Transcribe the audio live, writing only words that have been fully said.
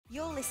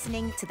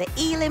listening to the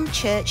Elim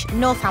Church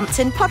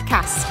Northampton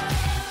podcast.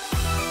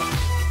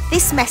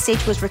 This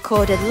message was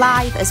recorded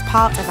live as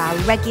part of our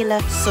regular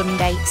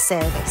Sunday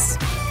service.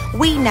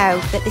 We know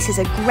that this is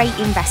a great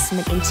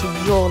investment into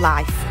your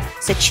life,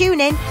 so tune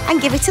in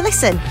and give it a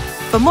listen.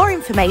 For more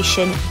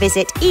information,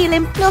 visit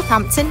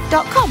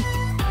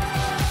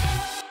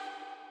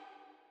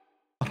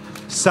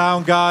elimnorthampton.com.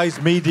 Sound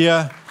guys,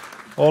 media,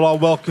 all our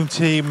welcome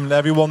team, and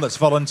everyone that's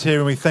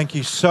volunteering, we thank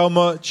you so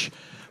much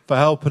for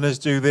helping us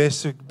do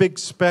this. A big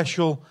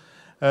special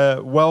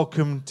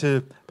welcome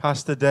to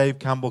Pastor Dave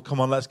Campbell. Come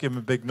on, let's give him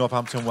a big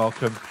Northampton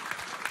welcome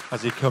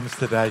as he comes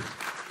today.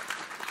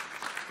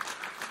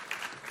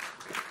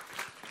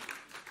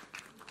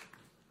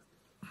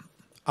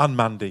 And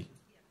Mandy.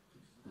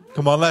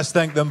 Come on, let's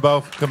thank them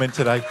both for coming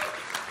today.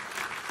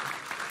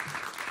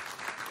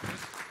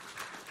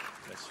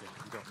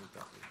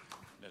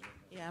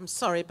 I'm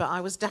sorry, but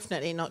I was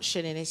definitely not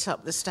shinning it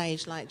up the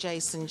stage like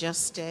Jason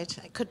just did.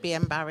 It could be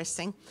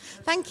embarrassing.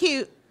 Thank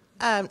you,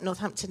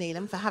 Northampton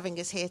Elim, for having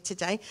us here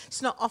today.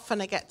 It's not often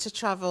I get to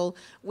travel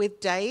with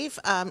Dave,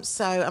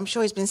 so I'm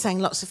sure he's been saying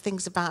lots of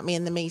things about me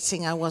in the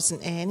meeting I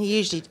wasn't in.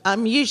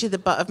 I'm usually the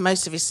butt of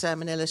most of his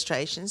sermon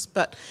illustrations,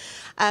 but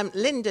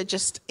Linda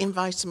just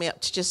invited me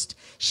up to just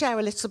share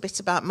a little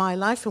bit about my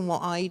life and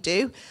what I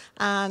do.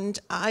 And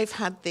I've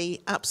had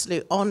the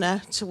absolute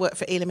honour to work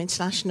for Elim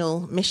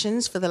International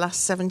Missions for the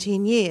last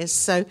 17 years.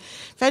 So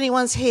if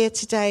anyone's here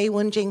today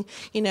wondering,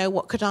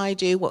 what could I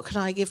do? What could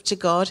I give to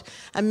God?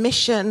 A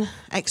mission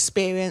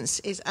experience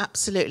is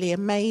absolutely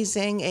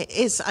amazing. It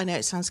is, I know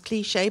it sounds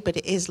cliche, but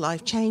it is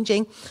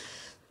life-changing.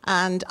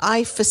 And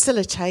I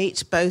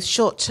facilitate both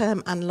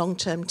short-term and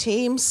long-term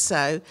teams,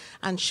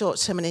 and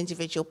short-term and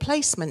individual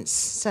placements.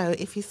 So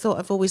if you thought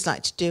I've always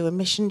liked to do a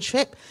mission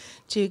trip,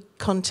 do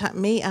contact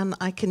me and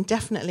I can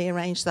definitely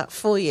arrange that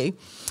for you.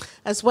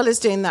 As well as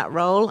doing that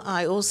role,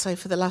 I also,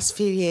 for the last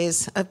few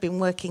years, have been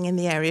working in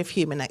the area of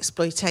human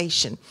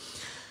exploitation,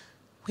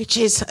 which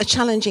is a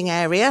challenging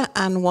area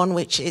and one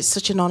which is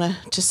such an honour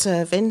to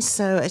serve in.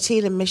 So at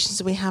Elim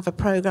Missions, we have a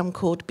programme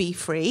called Be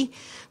Free,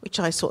 which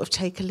I sort of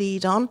take a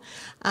lead on.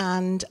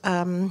 And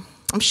I'm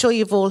sure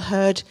you've all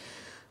heard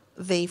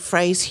the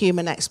phrase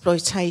human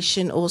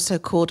exploitation, also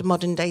called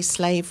modern-day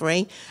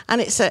slavery. And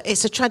it's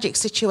a tragic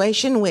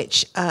situation,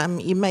 which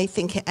you may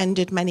think it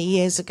ended many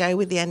years ago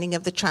with the ending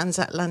of the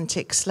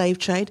transatlantic slave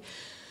trade.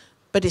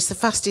 But it's the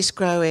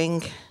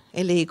fastest-growing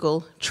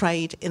illegal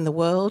trade in the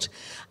world,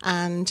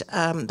 and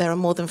there are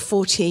more than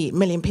 40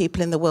 million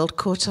people in the world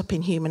caught up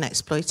in human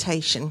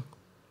exploitation.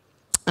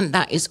 And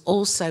that is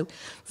also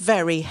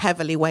very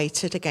heavily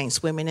weighted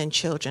against women and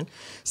children.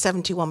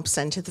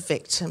 71% of the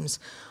victims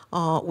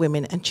are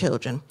women and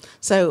children.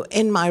 So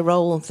in my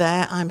role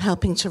there, I'm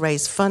helping to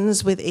raise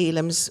funds with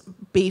Elim's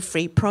Be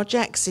Free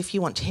projects. If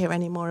you want to hear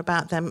any more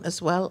about them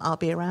as well, I'll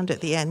be around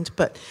at the end.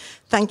 But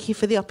thank you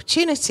for the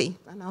opportunity.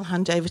 And I'll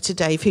hand over to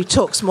Dave, who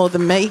talks more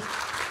than me.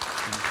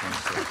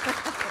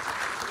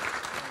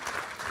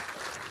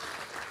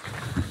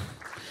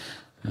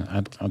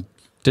 I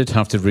did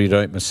have to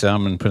rewrite my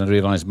sermon when I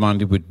realised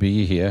Mandy would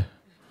be here.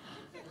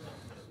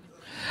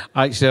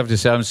 I actually have to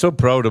say I'm so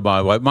proud of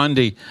my wife.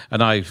 Mandy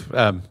and I,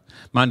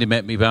 Mandy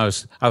met me when I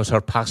was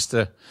her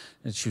pastor,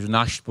 and she was in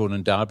Ashbourne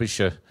in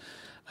Derbyshire,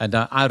 and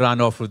I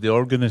ran off with the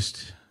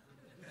organist.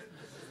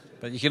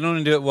 But you can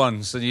only do it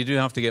once, and you do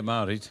have to get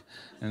married,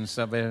 and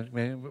so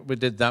we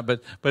did that.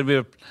 But when we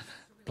were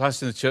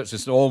plastering the church,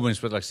 it's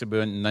almost, like I said, we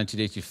went in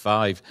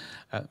 1985.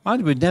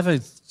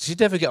 Mandy she'd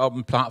never get up on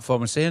the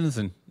platform and say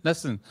anything,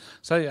 nothing.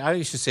 So I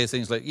used to say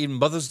things like, even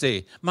Mother's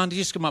Day, Mandy,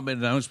 just come up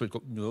and announce. We'd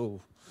go, no.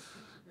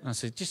 And I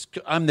said,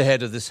 I'm the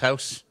head of this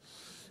house.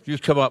 You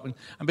come up. And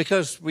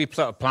because we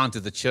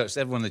planted the church,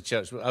 everyone in the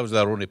church, I was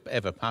their only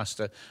ever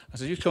pastor. I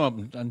said, you come up.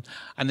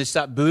 And they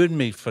start booing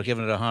me for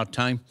giving her a hard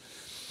time.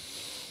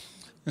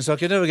 And so I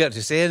could never get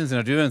to say anything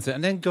or do anything.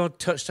 And then God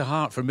touched her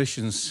heart for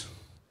missions,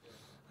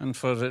 and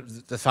for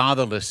the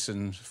fatherless,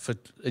 and for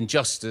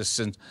injustice,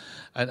 and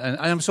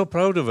I'm so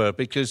proud of her,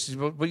 because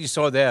what you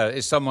saw there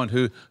is someone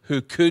who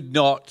could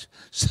not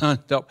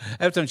stand up.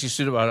 Every time she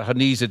stood up, her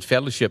knees had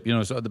fellowship,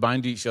 sort of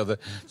behind each other.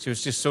 She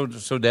was just so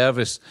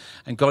nervous,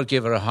 and God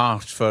gave her a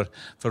heart for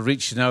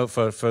reaching out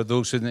for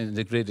those in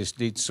the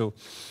greatest need. So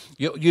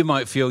you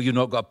might feel you've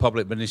not got a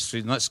public ministry,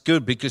 and that's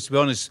good, because to be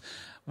honest,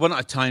 one at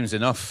a time's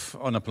enough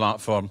on a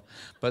platform,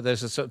 but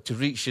there's a sort of to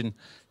reach in.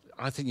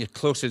 I think you're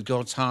closer to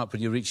God's heart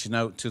when you're reaching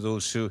out to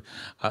those who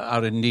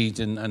are in need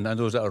and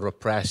those that are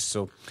oppressed.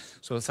 So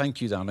thank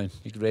you, darling.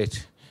 You're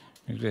great.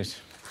 You're great.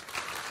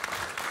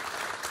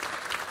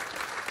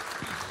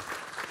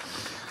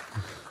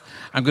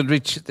 I'm going to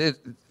read.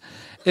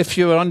 If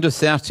you are under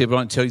 30, I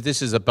want to tell you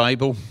this is a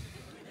Bible.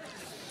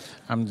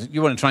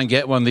 You want to try and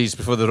get one of these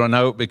before they run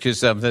out,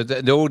 because in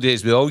the old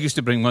days we all used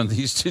to bring one of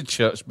these to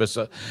church. But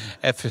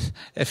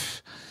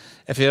if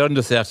you're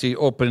under 30,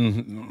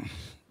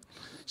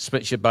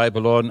 switch your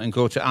Bible on and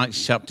go to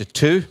Acts chapter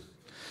 2.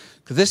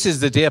 Because this is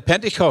the day of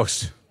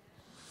Pentecost.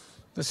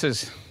 We're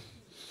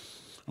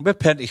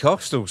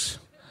Pentecostals.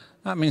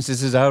 That means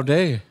this is our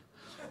day.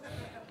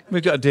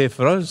 We've got a day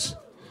for us.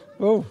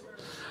 Oh,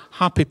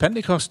 happy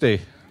Pentecost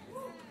Day.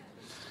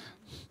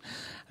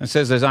 It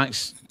says there's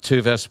Acts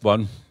 2 verse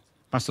 1.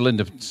 Pastor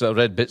Linda sort of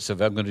read bits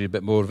of it. I'm going to read a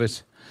bit more of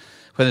it.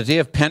 When the day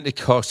of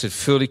Pentecost had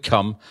fully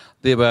come,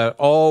 they were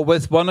all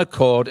with one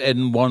accord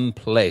in one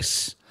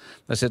place.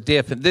 That's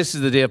this is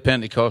the day of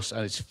Pentecost,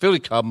 and it's fully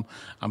come,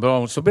 and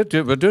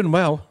we're doing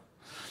well.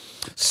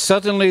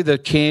 Suddenly there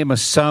came a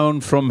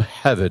sound from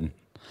heaven,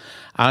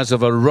 as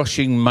of a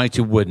rushing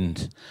mighty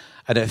wind,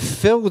 and it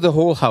filled the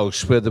whole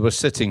house where they were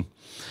sitting.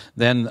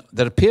 Then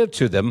there appeared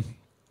to them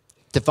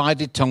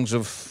divided tongues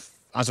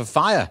as of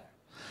fire,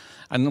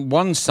 and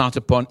one sat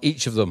upon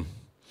each of them.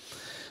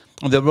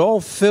 And they were all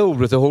filled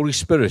with the Holy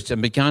Spirit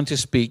and began to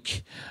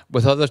speak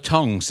with other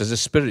tongues as the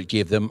Spirit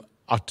gave them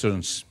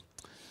utterance.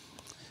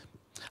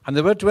 And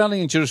there were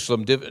dwelling in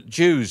Jerusalem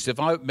Jews,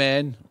 devout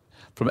men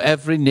from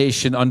every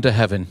nation under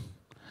heaven.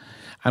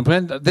 And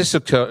when this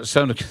occurred,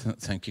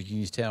 thank you, can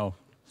you tell?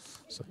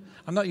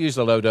 I'm not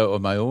usually allowed out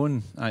on my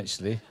own,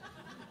 actually.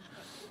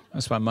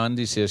 That's why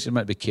Mandy's here. She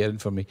might be caring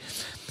for me.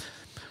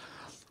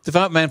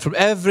 Devout men from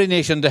every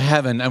nation under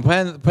heaven. And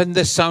when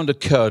this sound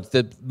occurred,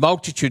 the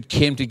multitude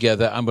came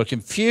together and were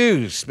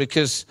confused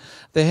because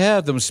they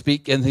heard them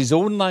speak in his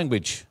own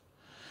language.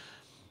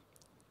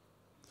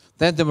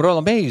 Then they were all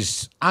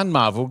amazed and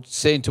marveled,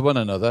 saying to one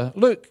another,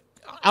 "Look,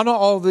 are not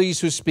all these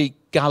who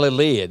speak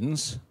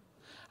Galileans?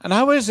 And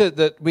how is it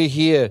that we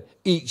hear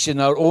each in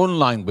our own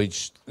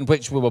language in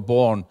which we were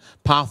born,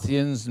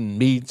 Parthians and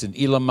Medes and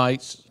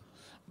Elamites,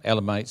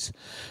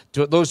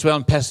 to those who are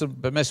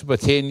in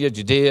Mesopotamia,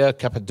 Judea,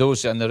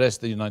 Cappadocia, and the rest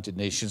of the United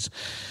Nations?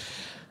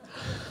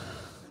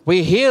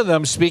 We hear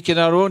them speak in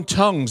our own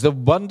tongues the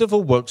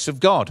wonderful works of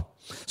God."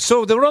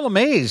 So they were all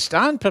amazed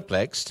and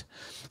perplexed,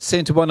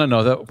 saying to one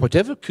another,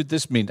 "Whatever could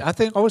this mean?" I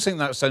always think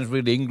that sounds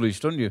really English,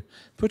 don't you?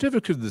 Whatever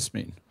could this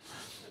mean?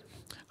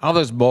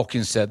 Others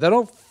mocking said, "They're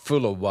all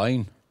full of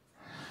wine."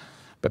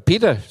 But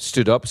Peter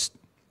stood up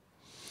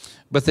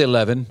with the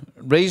 11,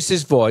 raised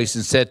his voice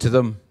and said to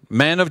them,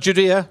 "Men of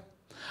Judea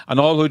and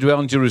all who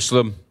dwell in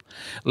Jerusalem,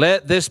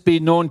 let this be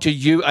known to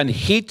you and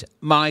heed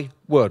my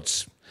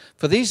words.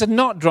 For these are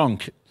not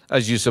drunk,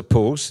 as you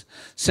suppose,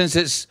 since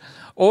it's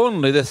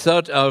only the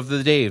third hour of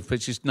the day,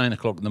 which is 9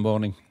 o'clock in the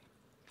morning.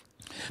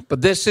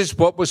 But this is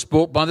what was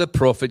spoke by the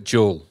prophet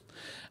Joel.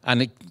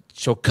 And it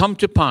shall come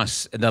to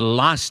pass in the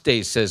last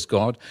days, says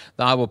God,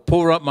 that I will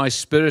pour out my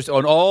spirit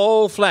on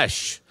all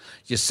flesh.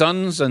 Your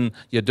sons and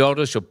your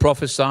daughters shall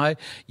prophesy.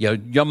 Your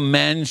young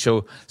men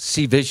shall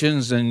see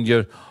visions, and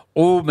your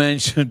old men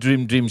shall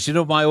dream dreams. You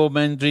know why old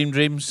men dream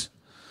dreams?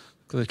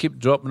 Because they keep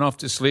dropping off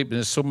to sleep, and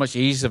it's so much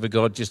easier for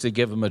God just to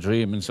give them a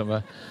dream and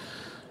something.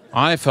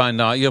 I find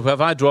that,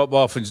 if I drop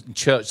off in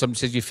church, somebody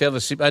says, "You fell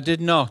asleep." I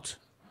did not.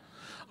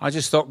 I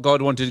just thought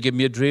God wanted to give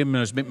me a dream, and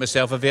I was making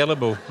myself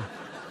available.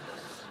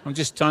 I'm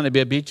just trying to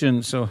be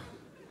obedient, so.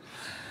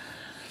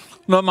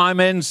 Not my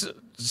men's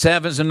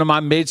servants and not my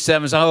maid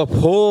servants, I will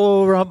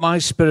pour out my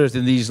spirit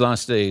in these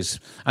last days,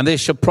 and they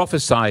shall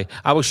prophesy.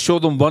 I will show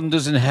them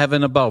wonders in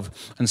heaven above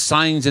and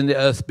signs in the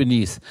earth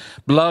beneath,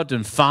 blood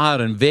and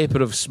fire and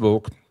vapor of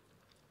smoke.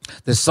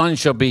 The sun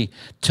shall be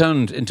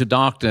turned into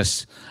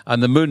darkness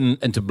and the moon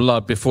into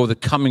blood before the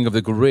coming of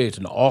the great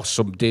and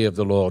awesome day of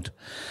the Lord.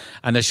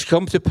 And it shall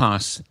come to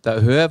pass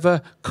that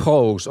whoever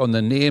calls on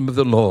the name of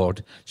the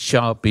Lord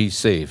shall be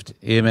saved.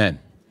 Amen.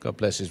 God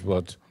bless his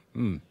word.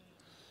 The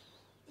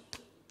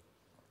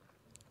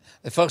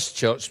first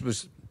church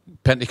was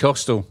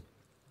Pentecostal.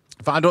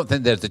 But I don't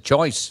think there's a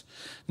choice.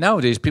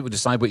 Nowadays, people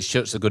decide which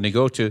church they're going to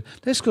go to.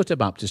 Let's go to a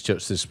Baptist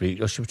church this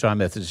week, or should we try a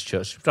Methodist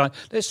church?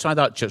 Let's try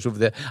that church over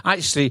there.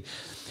 Actually,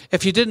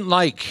 if you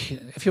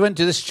went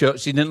to this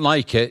church, you didn't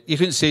like it, you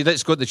couldn't say,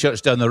 "Let's go to the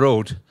church down the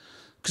road,"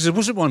 because there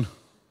wasn't one.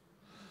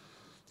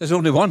 There's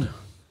only one.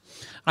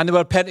 And they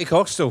were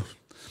Pentecostal.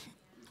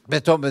 They're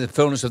talking about the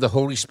fullness of the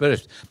Holy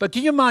Spirit. But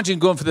can you imagine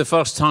going for the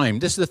first time?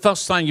 This is the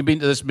first time you've been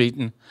to this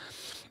meeting.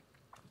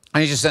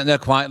 And you're just sitting there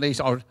quietly.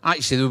 Or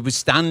actually, they would be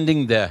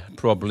standing there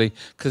probably,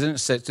 because it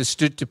said they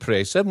stood to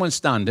pray. So everyone's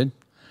standing.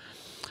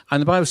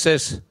 And the Bible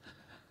says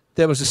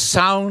there was a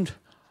sound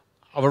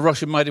of a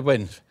rushing mighty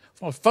wind.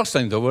 Well, first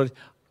thing though,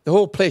 the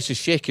whole place is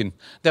shaking.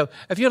 Now,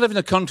 if you live in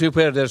a country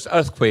where there's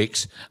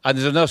earthquakes and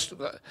there's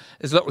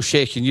a little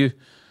shaking, you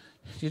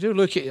do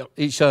look at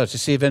each other to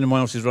see if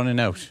anyone else is running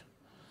out.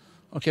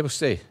 Okay, we'll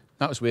stay.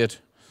 That was weird.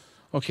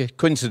 Okay,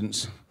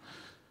 coincidence.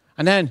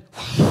 And then,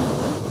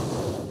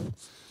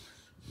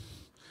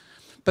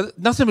 but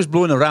nothing was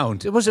blowing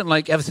around. It wasn't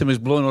like everything was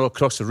blowing all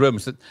across the room.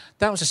 So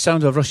that was the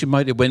sound of a rushing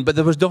mighty wind, but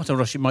there was not a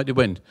rushing mighty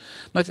wind.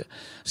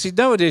 See,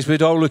 nowadays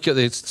we'd all look at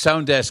the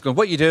sound desk going,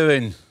 "What are you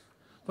doing?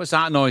 What's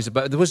that noise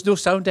about?" There was no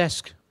sound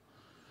desk.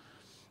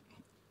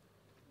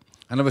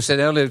 And I was saying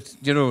earlier,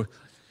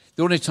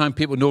 the only time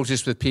people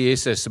notice with PA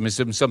system is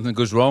when something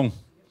goes wrong,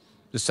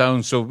 the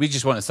sound. So we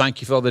just want to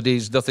thank you for all the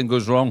days nothing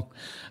goes wrong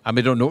and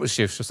we don't notice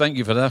you. So thank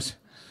you for that.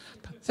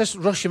 But this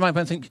rushing mighty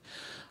wind, I think,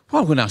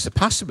 I'm going to ask the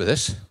pastor about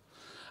this.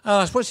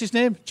 What's his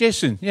name?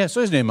 Jason. Yeah,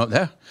 so his name up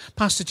there.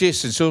 Pastor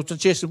Jason. So,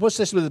 Jason, what's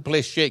this with the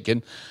place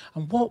shaking?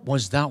 And what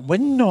was that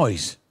wind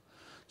noise?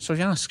 So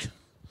you ask.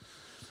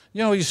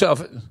 You know, you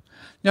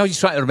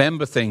try to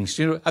remember things.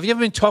 You know, have you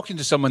ever been talking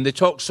to someone, they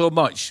talk so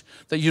much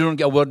that you don't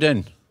get a word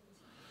in?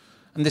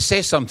 And they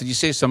say something, you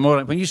say something. All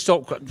right, when you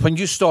stop,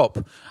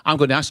 I'm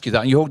going to ask you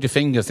that. And you hold your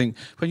finger, think,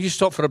 when you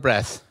stop for a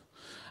breath,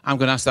 I'm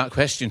going to ask that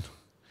question.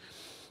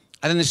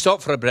 And then they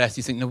stop for a breath,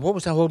 you think, now, what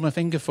was I holding my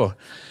finger for?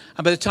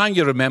 And by the time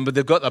you remember,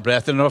 they've got their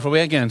breath and they're off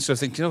away again. So I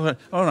think,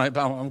 all right,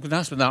 but I'm going to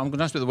ask about that. I'm going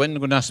to ask about the wind. I'm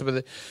going to ask about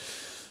the...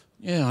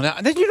 Yeah,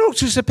 and then you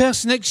notice the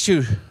person next to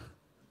you.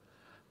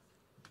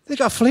 They've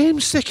got a flame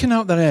sticking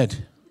out their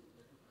head.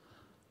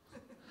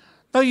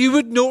 Now, you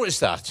would notice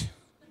that.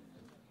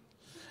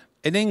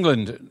 In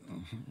England,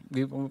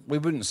 we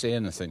wouldn't say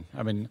anything.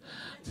 I mean,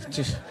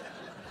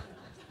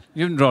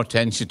 you wouldn't draw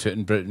attention to it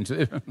in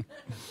Britain.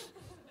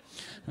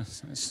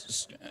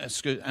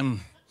 It's good.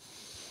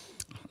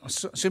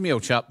 Sue me,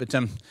 old chap, but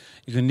you're going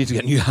to need to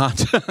get a new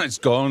hat. It's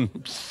gone.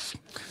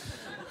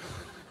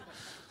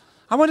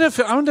 I wonder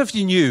if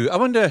you knew.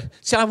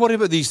 See, I worry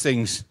about these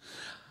things.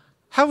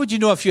 How would you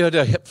know if you had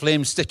a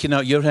flame sticking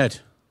out your head?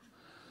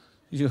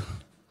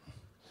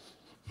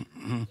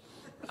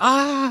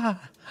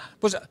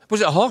 Was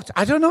it hot?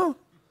 I don't know.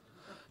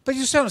 But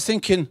you start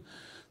thinking,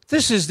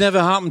 this has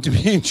never happened to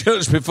me in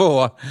church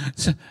before.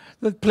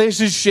 The place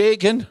is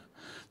shaking.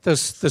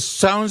 There's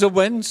sounds of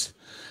winds.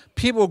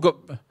 People got,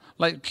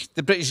 like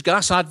the British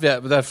Gas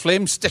advert with their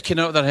flames sticking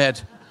out of their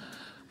head.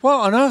 What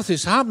on earth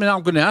is happening?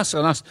 I'm going to ask.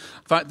 In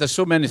fact, there's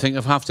so many things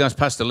I have to ask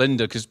Pastor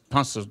Linda, because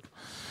Pastor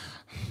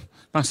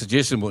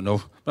Jason won't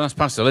know. But that's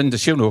Pastor Linda.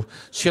 She'll know.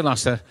 She'll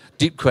ask her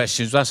deep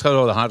questions. Ask her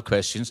all the hard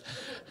questions.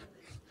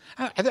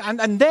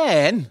 And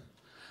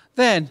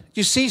then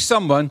you see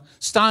someone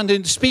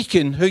standing,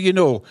 speaking, who you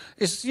know.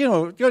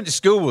 You went to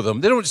school with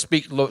them. They don't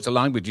speak lots of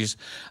languages.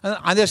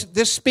 And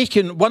they're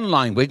speaking one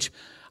language,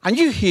 and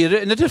you hear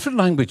it in a different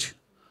language.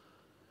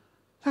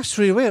 That's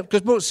really weird.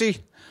 Because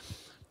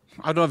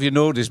I don't know if you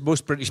noticed,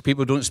 most British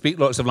people don't speak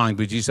lots of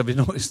languages. Have you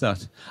noticed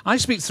that? I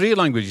speak 3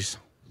 languages.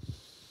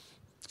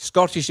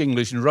 Scottish,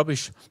 English, and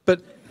rubbish.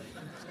 But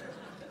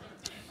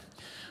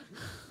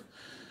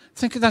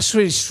thinking that's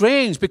really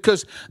strange,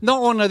 because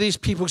not only are these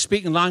people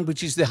speaking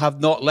languages they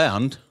have not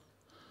learned,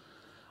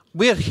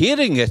 we're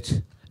hearing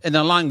it in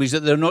a language that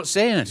they're not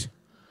saying it.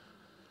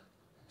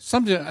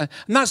 And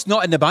that's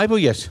not in the Bible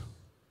yet.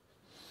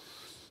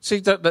 See,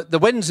 the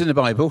wind's in the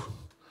Bible,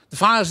 the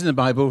fire's in the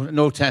Bible, in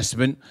the Old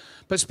Testament,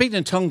 but speaking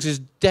in tongues is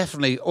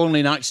definitely only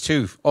in Acts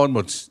 2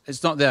 onwards.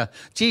 It's not there.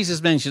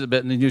 Jesus mentioned it a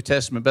bit in the New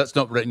Testament, but it's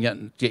not written yet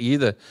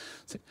either.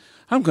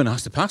 I'm going to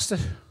ask the pastor.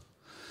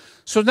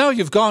 So now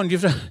you've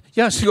actually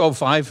got all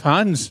 5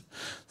 hands.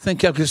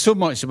 Think I've got so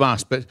much to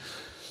ask, but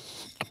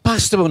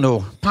Pastor will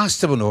know.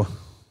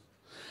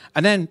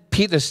 And then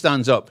Peter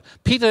stands up.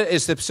 Peter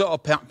is the sort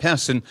of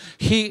person,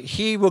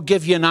 he will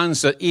give you an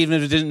answer even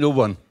if he didn't know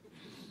one.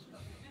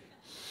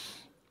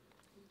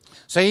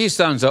 So he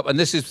stands up, and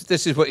this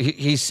is what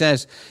he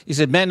says. He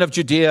said, "Men of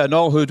Judea and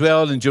all who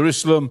dwell in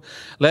Jerusalem,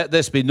 let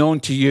this be known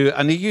to you."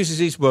 And he uses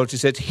these words. He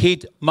said,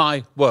 "Heed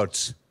my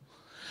words."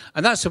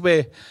 And that's the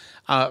way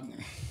a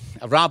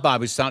rabbi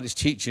would start his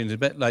teaching. A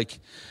bit like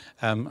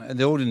in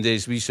the olden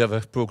days, we used to have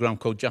a program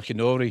called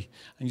Yakinori.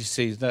 And you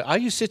say, "Are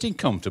you sitting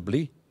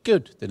comfortably?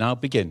 Good, then I'll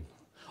begin."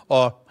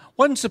 Or,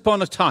 "Once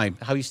upon a time,"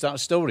 how you start a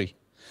story.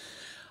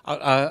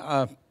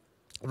 A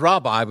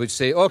rabbi would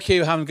say, "Okay,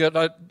 we're having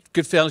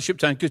good fellowship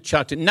time, good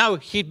chatting. Now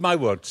heed my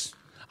words.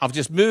 I've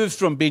just moved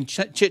from being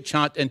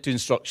chit-chat into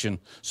instruction.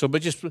 So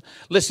but just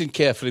listen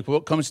carefully.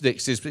 What comes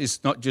next is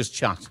it's not just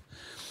chat."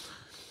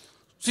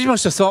 So you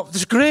must have thought,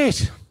 this is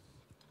great.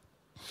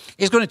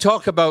 He's going to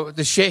talk about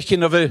the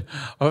shaking of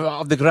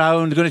the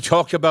ground. He's going to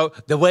talk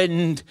about the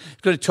wind.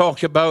 He's going to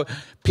talk about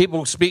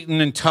people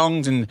speaking in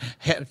tongues and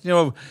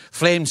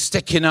flames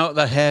sticking out of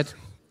their head.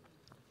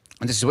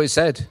 And this is what he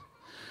said.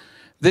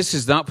 "This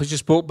is that which is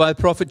spoke by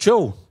the prophet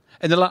Joel."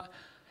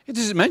 It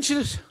doesn't mention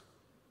it.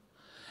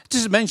 It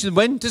doesn't mention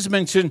wind. It doesn't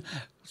mention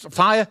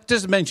fire. It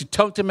doesn't mention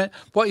tongue.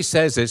 What he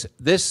says is,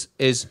 this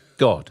is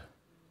God.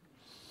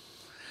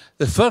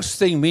 The first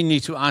thing we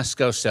need to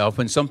ask ourselves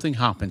when something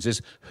happens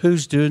is,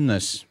 who's doing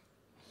this?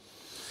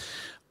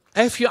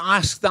 If you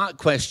ask that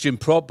question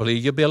properly,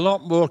 you'll be a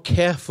lot more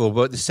careful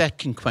about the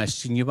second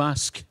question you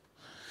ask.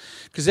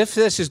 Because if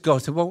this is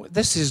God, well,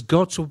 this is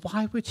God, so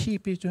why would he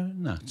be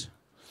doing that?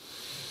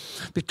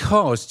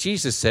 Because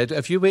Jesus said,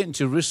 if you wait in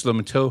Jerusalem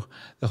until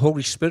the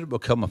Holy Spirit will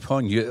come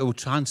upon you, it will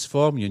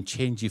transform you and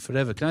change you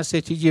forever. Can I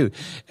say to you,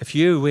 if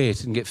you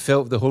wait and get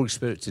filled with the Holy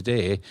Spirit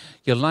today,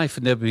 your life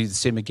will never be the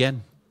same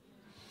again.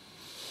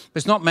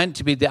 It's not meant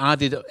to be the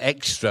added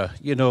extra,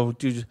 I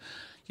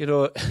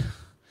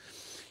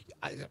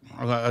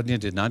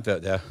needed an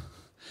advert there.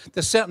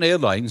 There's certain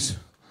airlines,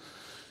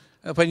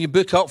 when you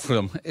book up for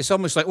them, it's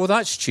almost like, oh,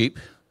 that's cheap.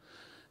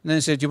 And then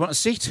they say, do you want a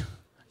seat?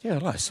 Yeah,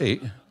 I'd like a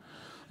seat.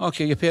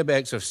 Okay, you pay a bit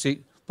extra for a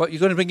seat, but you're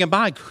going to bring a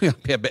bag. We'll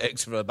pay a bit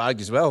extra for a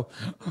bag as well.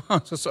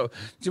 So, do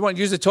you want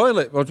to use the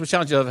toilet? Well, we'll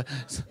charge you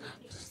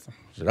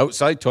They're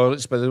outside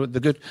toilets, but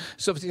they're good.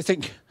 So you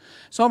think,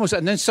 it's almost,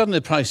 and then suddenly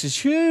the price is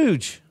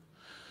huge.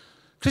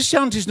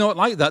 Christianity's not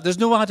like that. There's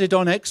no added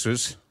on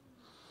extras.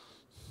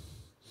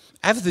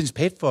 Everything's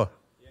paid for.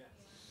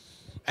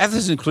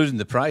 Everything's included in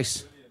the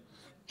price.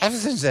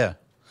 Everything's there.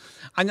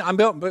 And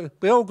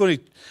we're all going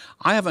to,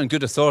 I have on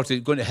good authority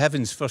going to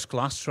heaven's first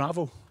class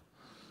travel.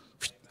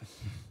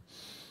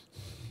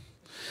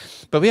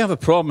 But we have a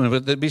problem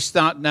with that we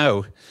start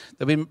now,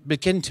 that we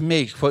begin to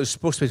make what is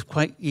supposed to be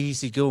quite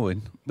easy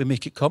going, we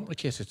make it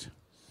complicated.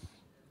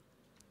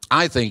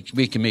 I think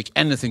we can make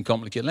anything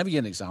complicated. Let me give you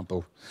an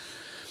example.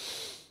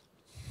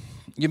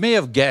 You may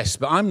have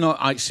guessed, but I'm not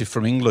actually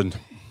from England.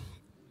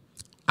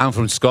 I'm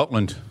from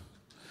Scotland.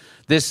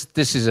 This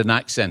is an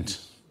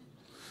accent.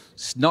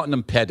 It's not an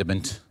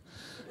impediment.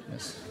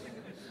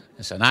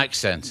 It's an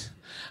accent.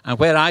 And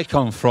where I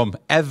come from,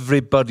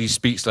 everybody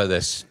speaks like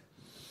this.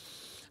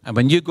 And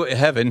when you go to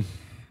heaven,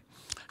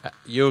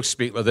 you'll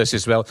speak like this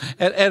as well.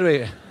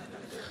 Anyway,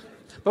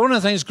 but one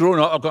of the things growing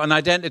up, I've got an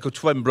identical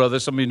twin brother.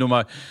 Some of you know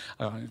my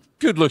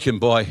good-looking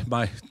boy,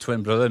 my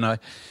twin brother and I.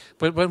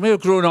 But when we were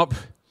growing up,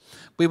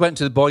 we went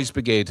to the Boys'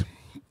 Brigade.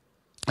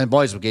 And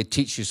Boys' Brigade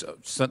teaches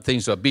some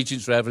things like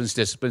obedience, reverence,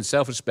 discipline,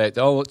 self-respect,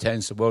 all that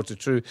tends towards the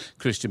true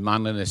Christian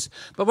manliness.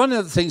 But one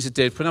of the things it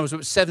did when I was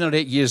about 7 or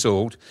 8 years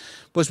old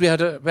was we had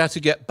to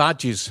get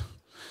badges.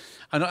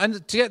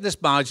 And to get this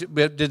badge,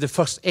 we did the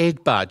first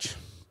aid badge.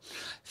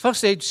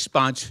 First aid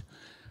badge,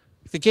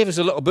 they gave us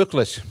a little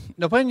booklet.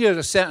 Now, when you're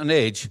a certain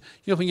age,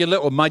 you know, when you're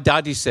little, my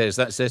daddy says,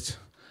 that's it.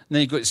 And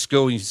then you go to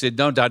school and you say,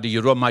 no, daddy,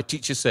 you're wrong, my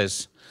teacher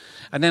says.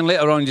 And then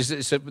later on, you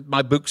say,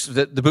 my books,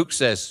 the book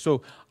says.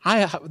 So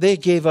they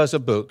gave us a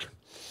book.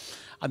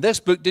 And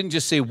this book didn't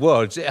just say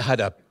words, it had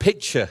a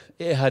picture,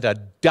 it had a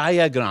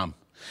diagram.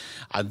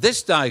 And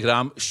this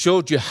diagram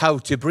showed you how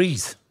to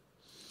breathe.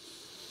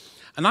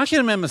 And I can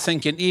remember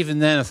thinking, even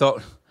then, I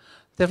thought,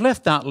 they've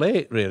left that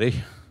late, really.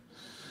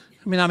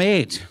 I mean, I'm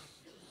 8.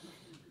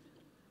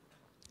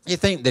 You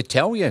think they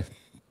tell you.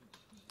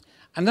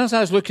 And as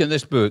I was looking at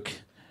this book,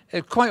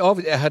 it quite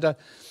obvious it had a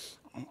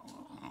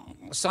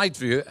side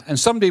view, and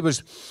somebody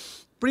was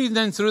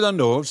breathing in through their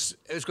nose,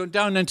 it was going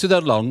down into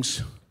their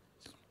lungs,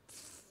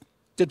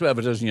 did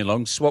whatever it does in your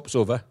lungs, swaps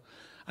over,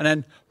 and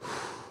then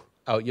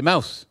out your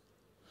mouth.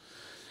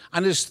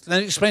 And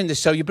then it explained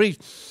this how you breathe.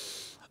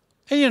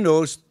 In your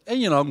nose, in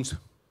your lungs,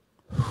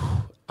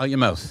 out your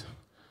mouth.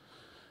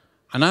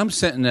 And I'm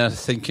sitting there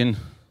thinking,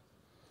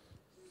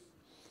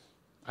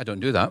 I don't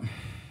do that.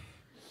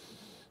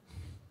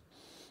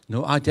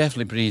 No, I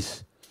definitely breathe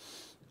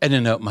in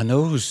and out my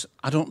nose.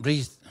 I don't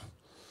breathe.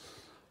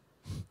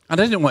 And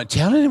I didn't want to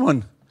tell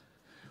anyone.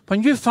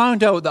 When you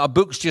found out that a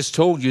book's just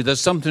told you there's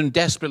something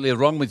desperately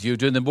wrong with you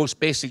doing the most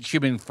basic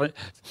human...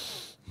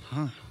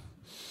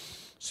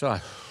 So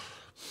I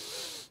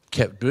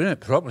kept doing it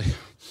properly.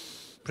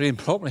 Praying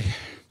properly.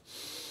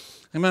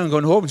 I remember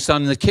going home and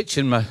standing in the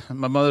kitchen. My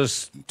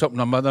mother's talking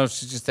to my mother.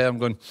 She's just there. I'm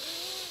going.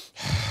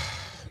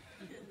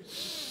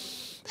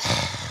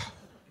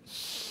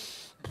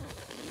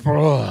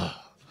 My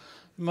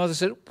mother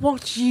said,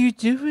 "What are you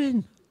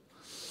doing?"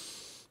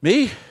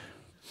 Me?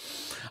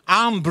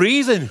 I'm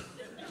breathing.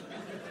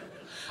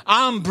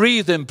 I'm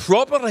breathing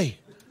properly.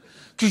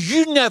 Because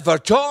you never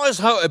taught us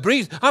how to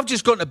breathe. I've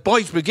just gone to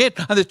Boys' Brigade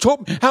and they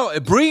taught me how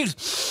to breathe.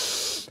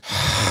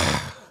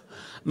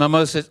 My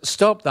mother said,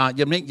 stop that,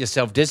 you're making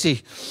yourself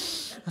dizzy.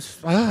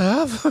 I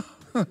have.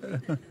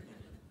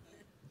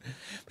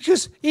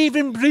 Because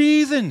even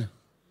breathing,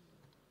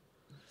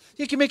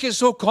 you can make it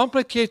so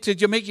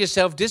complicated, you make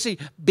yourself dizzy.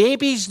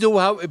 Babies know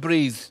how to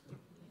breathe.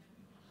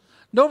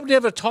 Nobody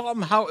ever taught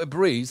them how to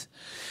breathe.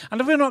 And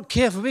if we're not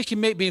careful, we can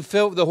make being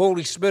filled with the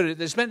Holy Spirit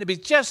that's meant to be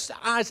just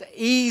as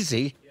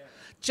easy,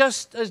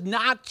 just as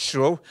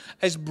natural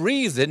as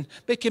breathing,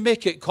 we can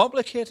make it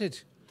complicated.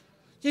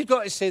 You've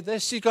got to say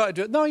this, you've got to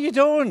do it. No, you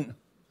don't.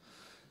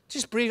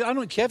 Just breathe. I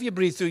don't care if you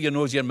breathe through your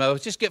nose, your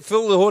mouth. Just get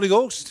full of the Holy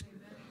Ghost.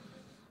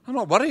 I'm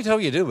not worried how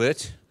you do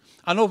it.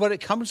 I know where it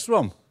comes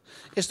from.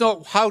 It's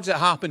not how does it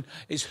happen,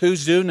 it's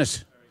who's doing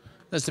it.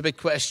 That's the big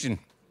question.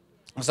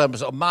 It's a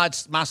sort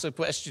of massive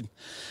question.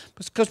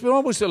 Because we're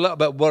always a little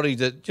bit worried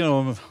that, you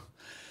don't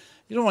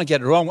want to get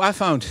it wrong. I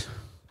found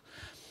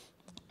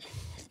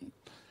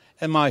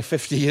in my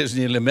 50 years,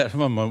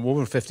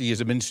 over 50 years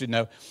of ministry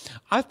now,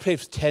 I've prayed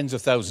for tens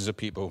of thousands of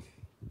people.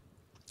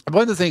 And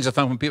one of the things I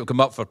found when people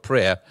come up for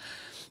prayer,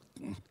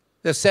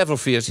 there's several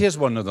fears. Here's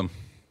one of them.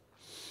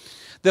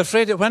 They're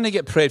afraid that when they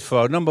get prayed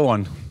for, number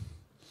one,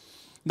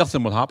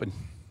 nothing will happen.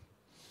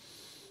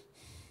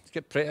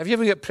 Have you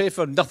ever get prayed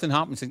for, nothing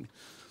happens? Think,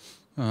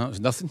 oh, that was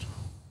nothing.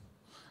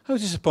 How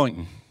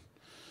disappointing.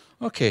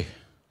 Okay.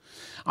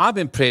 I've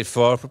been prayed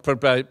for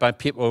by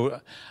people,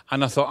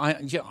 and I thought,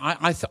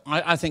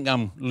 I think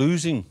I'm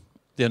losing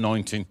the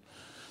anointing.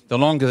 The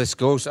longer this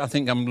goes, I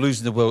think I'm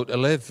losing the will to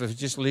live. If you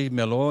just leave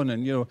me alone,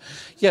 and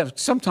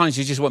sometimes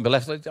you just want to be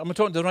left. I'm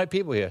talking to the right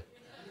people here.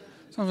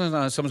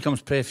 Sometimes someone comes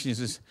to pray for you and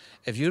says,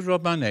 if you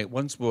rub my neck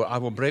once more, I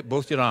will break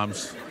both your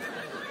arms.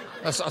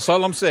 That's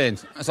all I'm saying.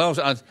 If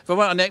I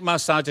want a neck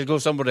massage, I'd go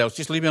somewhere else.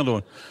 Just leave me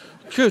alone.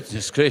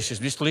 Goodness gracious,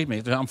 just leave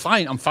me. I'm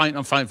fine.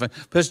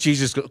 Where's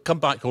Jesus? Come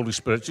back, Holy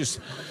Spirit. Just...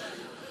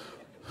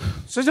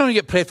 So I don't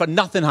get prayed for,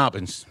 nothing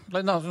happens.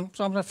 Like nothing.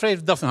 So I'm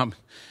afraid nothing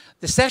happens.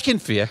 The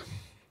second fear,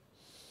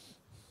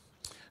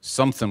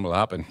 something will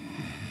happen.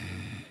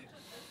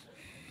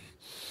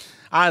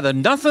 Either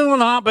nothing will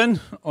happen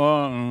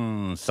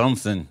or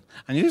something.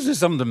 And usually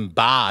something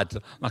bad,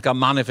 like I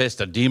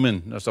manifest a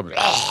demon or something.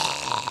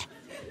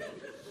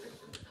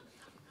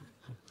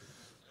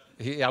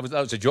 That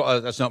was a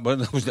joke. That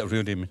wasn't a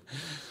real demon.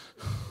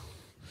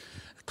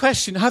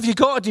 Question, have you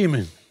got a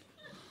demon?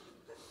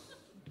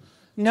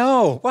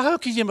 No. Well, how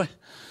could you...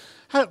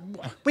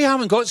 we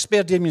haven't got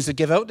spare demons to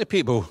give out to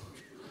people.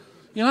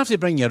 You have to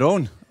bring your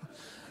own.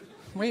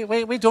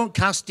 We don't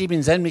cast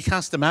demons in, we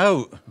cast them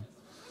out.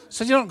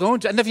 So you're not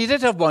going to... And if you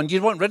did have one,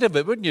 you'd want rid of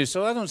it, wouldn't you?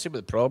 So I don't see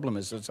what the problem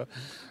is.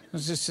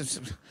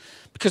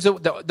 Because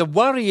the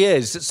worry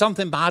is that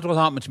something bad will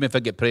happen to me if I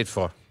get prayed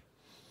for.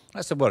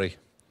 That's the worry.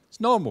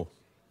 It's normal.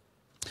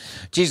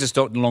 Jesus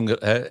talked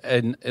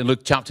in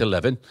Luke chapter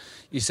 11.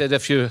 He said,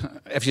 if your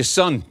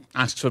son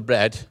asks for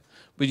bread,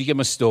 will you give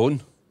him a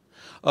stone?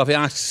 Or if he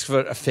asks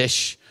for a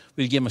fish,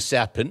 will you give him a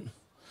serpent?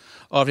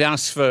 Or if he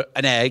asks for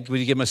an egg, will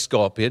you give him a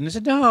scorpion? He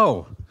said,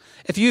 no.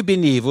 If you've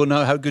been evil,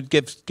 know how good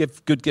give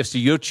good gifts to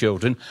your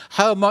children,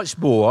 how much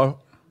more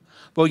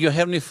will your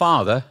Heavenly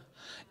Father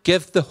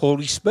give the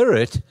Holy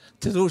Spirit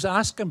to those who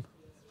ask him?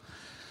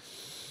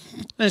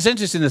 And it's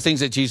interesting the things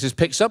that Jesus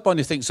picks up on.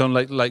 He thinks on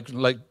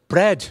like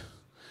bread.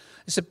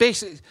 It's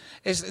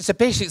the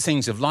basic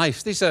things of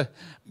life. These are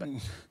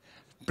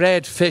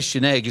bread, fish,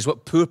 and egg is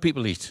what poor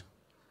people eat.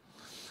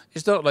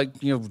 It's not like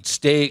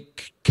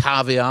steak,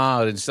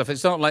 caviar, and stuff.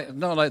 It's not like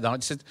that.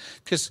 It's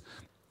because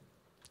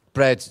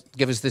bread,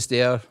 give us this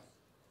day our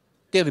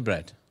daily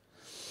bread.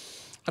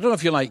 I don't know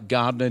if you like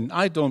gardening.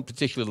 I don't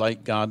particularly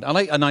like gardening. I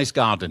like a nice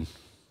garden,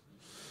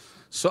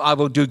 so I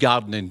will do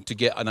gardening to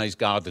get a nice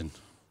garden.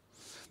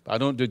 But I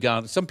don't do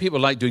gardening. Some people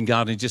like doing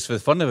gardening just for the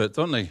fun of it,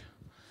 don't they?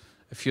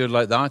 If you're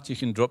like that, you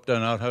can drop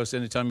down our house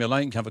anytime you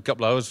like and have a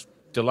couple of hours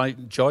delight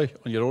and joy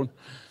on your own.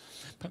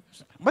 But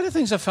one of the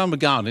things I found with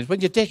gardening is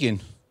when you're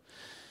digging,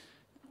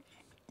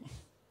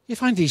 you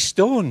find these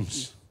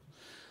stones.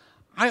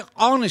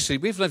 Honestly,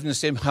 we've lived in the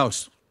same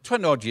house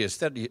 20 odd years,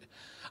 30 years.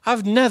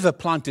 I've never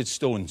planted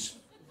stones.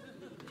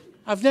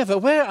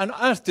 Where on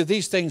earth do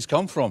these things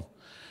come from?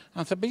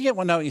 And I thought, but you get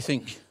one out and you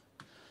think,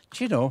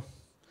 do you know,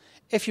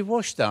 if you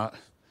wash that,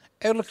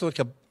 it'll look like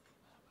a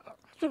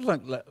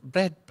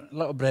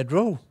little bread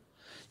roll.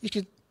 You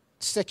could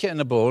stick it in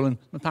a bowl and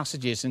when Pastor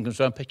Jason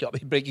comes around, pick it up,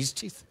 he'd break his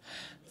teeth.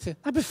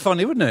 That'd be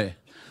funny, wouldn't it?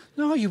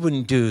 No, you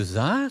wouldn't do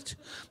that.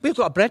 We've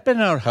got a bread bin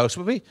in our house,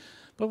 we've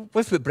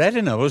put bread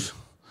in ours.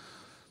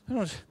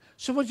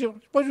 So what do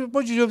you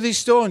do with these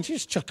stones? You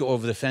just chuck it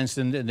over the fence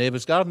in the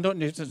neighbour's garden, don't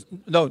you?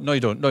 No, you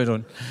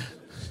don't.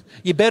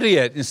 You bury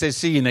it and say,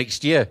 see you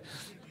next year.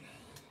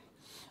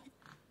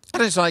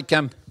 And it's like,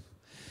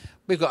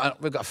 we've got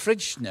a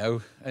fridge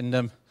now, and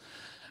when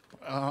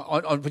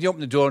you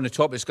open the door on the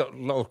top, it's got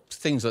little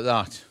things like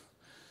that.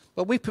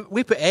 But we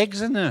put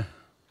eggs in there.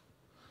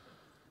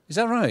 Is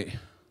that right?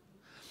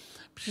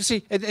 But you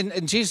see,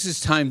 in Jesus'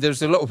 time,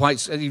 there's a little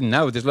white, even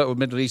now, there's a little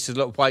Middle East, there's a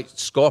little white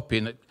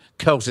scorpion that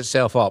curls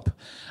itself up,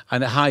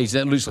 and it hides,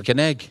 and it looks like an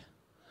egg.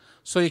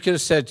 So you could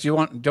have said, do you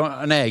want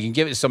an egg, and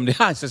give it to somebody.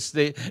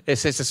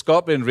 It's a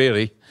scorpion,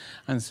 really.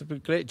 And it's a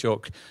great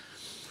joke.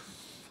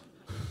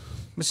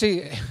 But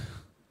see,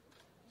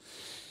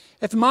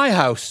 if in my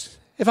house,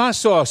 if I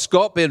saw a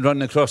scorpion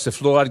running across the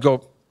floor, I'd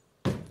go,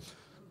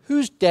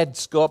 whose dead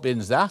scorpion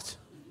is that?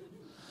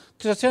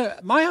 Because I tell you,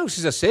 my house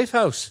is a safe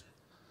house.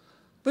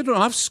 We don't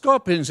have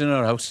scorpions in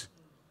our house.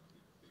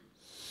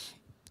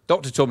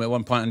 Doctor told me at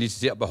one point I need to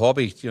take up a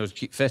hobby, to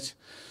keep fit.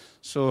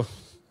 So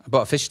I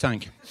bought a fish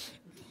tank.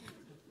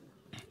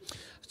 I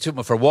took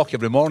me for a walk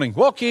every morning.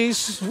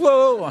 Walkies,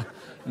 whoa!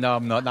 No,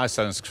 I'm not. That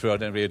sounds cruel. I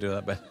didn't really do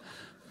that, but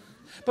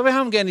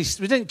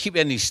we didn't keep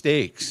any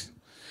snakes.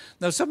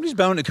 Now somebody's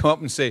bound to come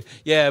up and say,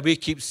 "Yeah, we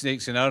keep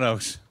snakes in our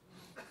house."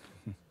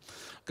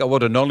 Got a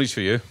word of knowledge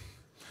for you.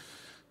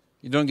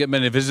 You don't get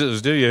many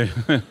visitors, do you?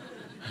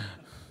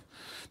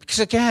 Because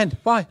again,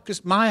 why?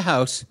 Because my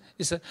house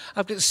is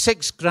I've got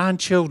 6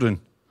 grandchildren.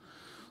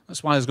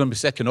 That's why there's going to be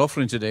second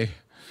offering today.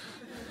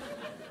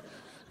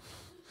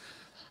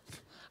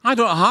 I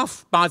don't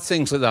have bad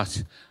things like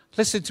that.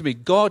 Listen to me.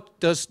 God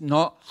does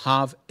not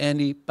have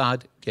any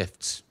bad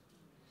gifts.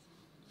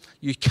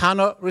 You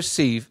cannot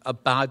receive a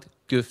bad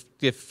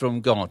gift from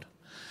God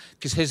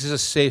because his is a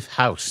safe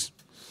house.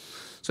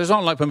 So it's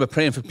not like when we're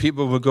praying for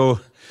people, we go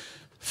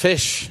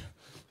fish,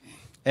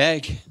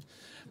 egg,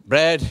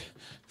 bread,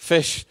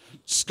 fish,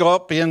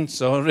 scorpion,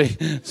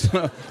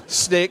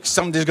 snake,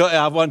 somebody's got to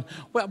have one.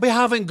 Well, we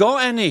haven't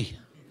got any.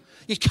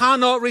 You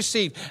cannot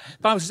receive.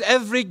 The Bible says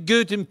every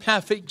good and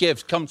perfect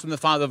gift comes from the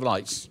Father of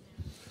lights.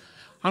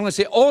 I'm going to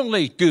say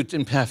only good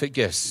and perfect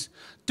gifts.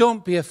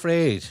 Don't be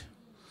afraid.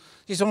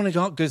 He's only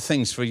got good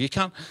things for you.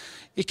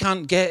 You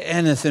can't get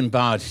anything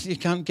bad. You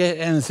can't get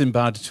anything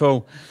bad at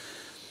all.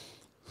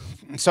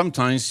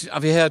 Sometimes,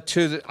 have you heard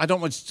too, that I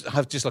don't want to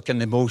have just like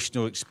an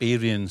emotional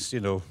experience, you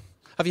know.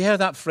 Have you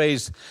heard that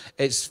phrase,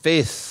 it's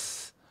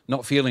faith,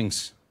 not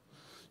feelings?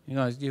 You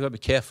know, you've got to be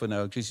careful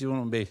now, because you don't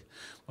want to be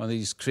one of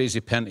these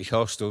crazy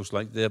Pentecostals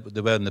like they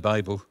were in the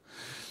Bible.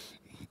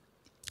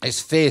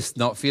 It's faith,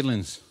 not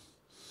feelings.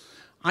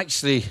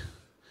 Actually,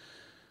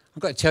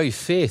 I've got to tell you,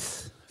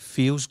 faith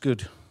feels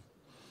good.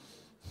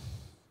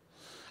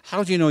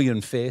 How do you know you're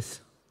in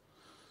faith?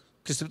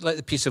 Because let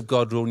the peace of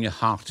God rule in your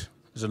heart.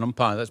 As an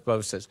umpire, that's what the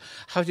Bible says.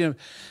 How do you know?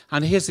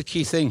 And here's the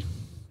key thing,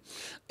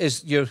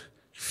 is your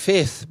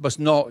faith must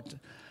not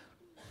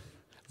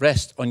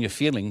rest on your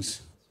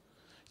feelings.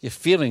 Your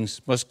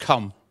feelings must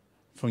come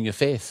from your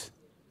faith.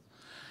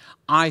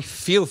 I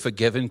feel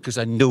forgiven because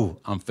I know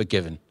I'm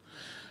forgiven.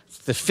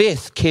 The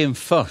faith came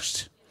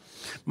first.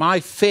 My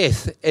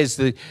faith is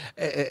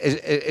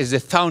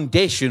the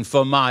foundation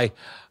for my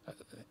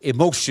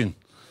emotion.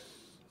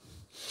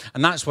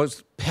 And that's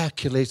what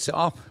percolates it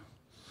up.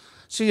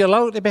 So you're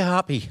allowed to be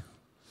happy.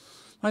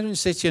 Why don't you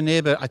say to your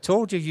neighbour, I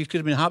told you you could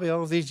have been happy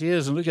all these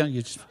years, and look at you,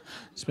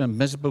 it's been a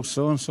miserable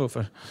so-and-so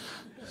for...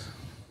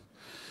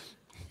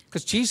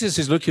 Because Jesus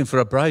is looking for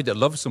a bride that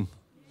loves him.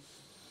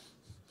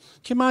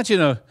 Can you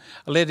imagine a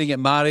lady get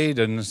married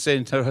and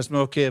saying to her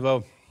husband, okay,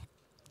 well,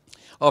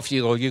 off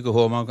you go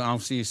home, I'll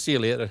see you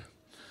later.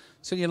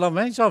 So you love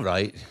me? It's all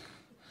right.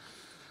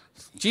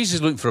 Jesus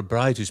is looking for a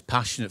bride who's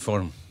passionate for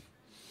him,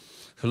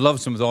 who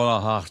loves him with all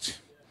her heart.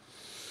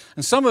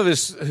 And some of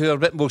us who are a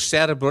bit more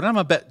cerebral,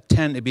 and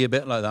tend to be a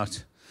bit like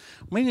that,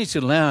 we need to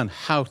learn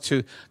how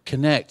to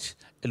connect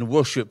and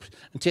worship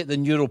and take the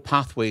neural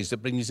pathways that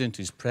bring us into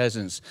his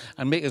presence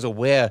and make us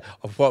aware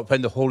of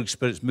when the Holy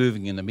Spirit's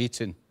moving in the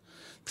meeting.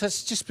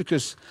 That's just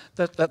because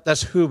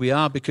that's who we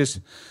are,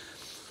 because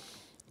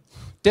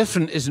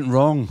different isn't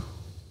wrong.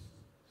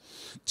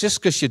 Just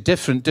because you're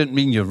different doesn't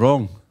mean you're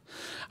wrong.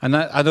 And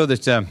I know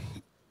that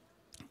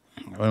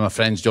one of my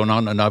friends, John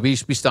Arnott, and I, we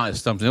started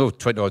something,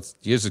 20-odd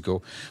years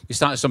ago, we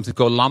started something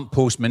called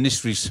Lamppost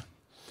Ministries.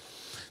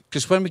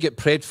 Because when we get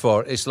prayed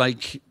for, it's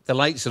like the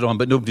lights are on,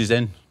 but nobody's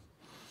in. Do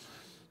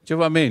you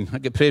know what I mean? I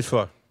get prayed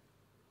for.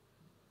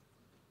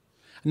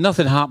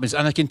 Nothing happens,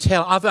 and I can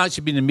tell. I've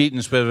actually been in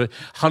meetings where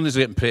hundreds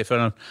are getting prayed for,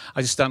 and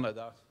I just stand like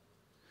that.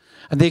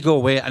 And they go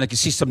away, and I can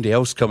see somebody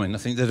else coming. I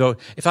think,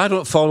 if I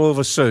don't fall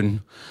over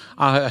soon,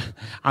 I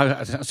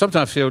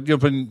sometimes feel,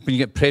 when you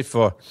get prayed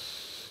for,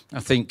 I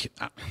think,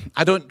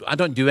 I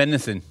don't do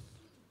anything.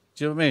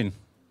 Do you know what I mean?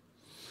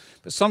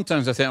 But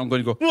sometimes I think I'm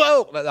going to go,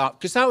 whoa, like that,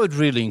 because that would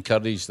really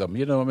encourage them.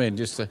 You know what I mean?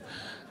 Just to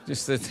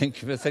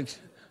think.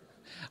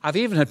 I've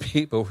even had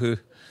people who,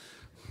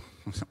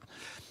 I'm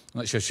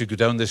not sure I should go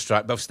down this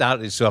track, but I've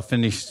started, so I've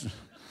finished.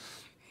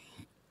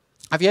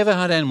 Have you ever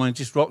had anyone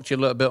just rocked you a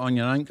little bit on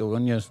your ankle,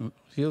 on your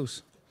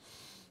heels?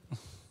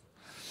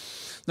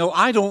 No,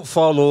 I don't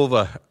fall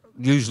over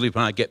usually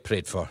when I get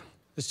prayed for.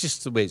 It's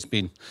just the way it's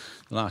been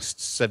the last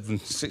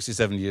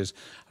 67 years.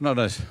 I'm not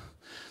honest.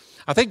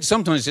 I think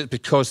sometimes it's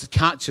because the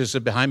catchers are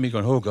behind me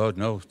going, oh, God,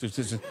 no.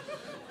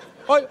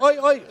 Oi, oi,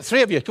 oi,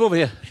 three of you, come over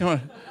here. Come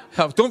on.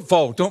 Don't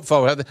fall.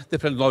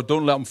 Lord,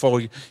 don't let them fall.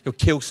 You'll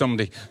kill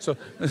somebody. So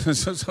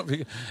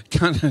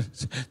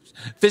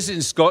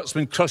visiting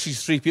Scotsman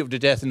crushes 3 people to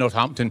death in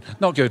Northampton.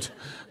 Not good.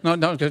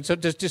 Not good.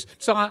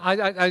 So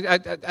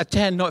I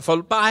tend not to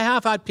fall. But I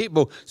have had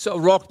people sort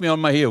of rock me on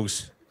my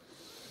heels.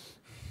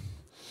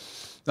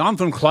 Now, I'm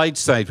from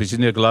Clydeside, which is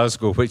near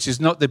Glasgow, which is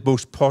not the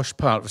most posh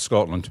part of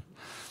Scotland.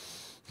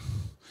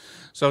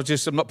 So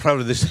I'm not proud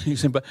of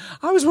this, but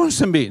I was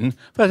once in a meeting,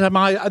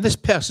 but this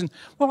person,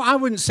 well, I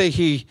wouldn't say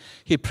he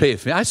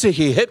prayed for me. I'd say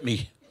he hit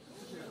me.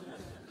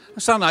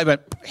 I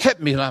went, hit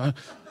me.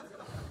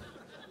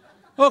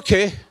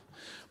 Okay,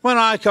 when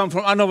I come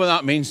from, I know what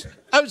that means.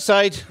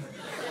 Outside.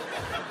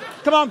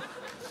 Come on.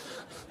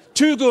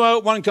 2 go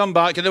out, 1 come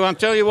back, and I'll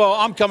tell you what,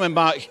 I'm coming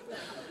back.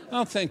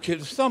 I'm thinking,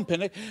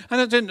 thumping it.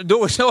 And I didn't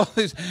notice all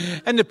this,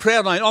 in the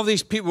prayer line, all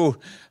these people,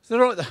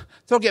 they're all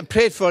getting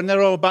prayed for, and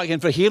they're all back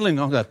in for healing.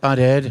 I've got a bad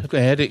head, I've got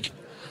a headache.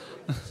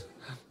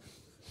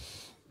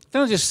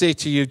 Then I'll just say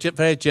to you,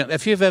 very gently,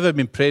 if you've ever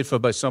been prayed for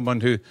by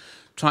someone who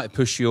tried to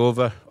push you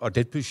over, or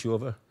did push you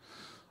over,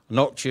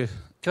 knocked you,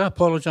 can I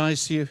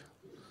apologise to you?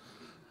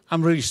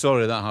 I'm really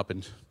sorry that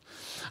happened.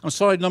 I'm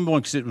sorry, number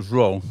one, because it was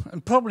wrong.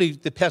 And probably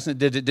the person that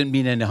did it didn't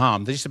mean any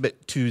harm. They're just a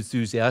bit too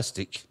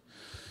enthusiastic.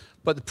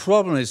 But the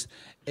problem is,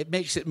 it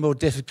makes it more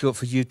difficult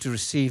for you to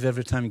receive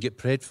every time you get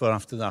prayed for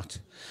after that.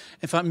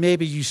 In fact,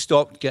 maybe you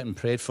stopped getting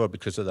prayed for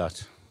because of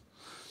that.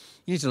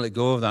 You need to let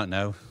go of that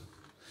now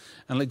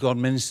and let God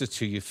minister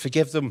to you.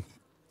 Forgive them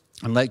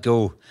and let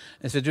go.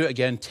 If they do it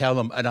again, tell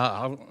them. And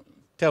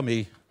tell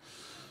me,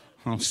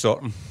 I'll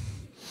sort them.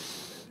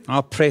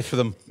 I'll pray for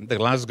them the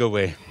Glasgow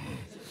way.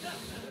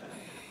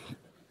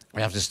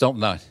 We have to stop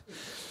that.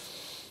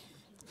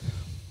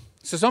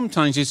 So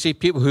sometimes you see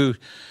people who...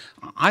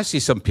 I see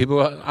some people,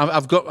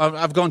 I've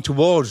gone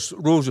towards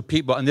rows of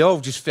people and they all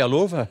just fell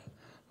over.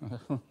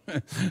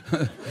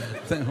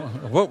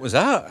 What was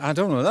that? I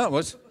don't know what that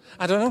was.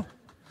 I don't know.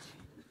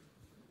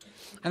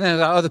 And then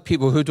there are other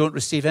people who don't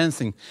receive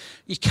anything.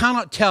 You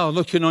cannot tell,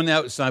 looking on the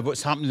outside,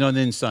 what's happening on the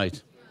inside.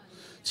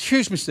 It's a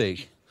huge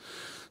mistake.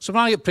 So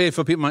when I get prayed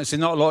for, people might say,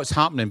 not a lot's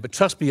happening, but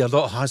trust me, a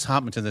lot has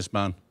happened to this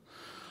man.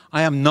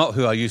 I am not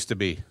who I used to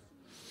be.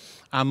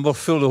 I'm more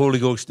full of the Holy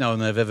Ghost now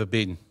than I've ever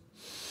been.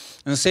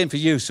 And the same for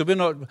you. So we're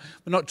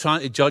not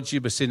trying to judge you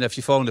by saying if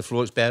you fall on the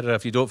floor, it's better.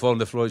 If you don't fall on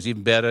the floor, it's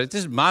even better. It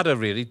doesn't matter,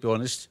 really, to be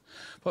honest.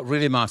 What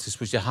really matters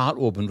was your heart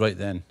opened right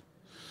then.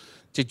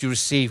 Did you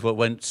receive what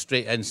went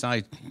straight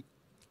inside?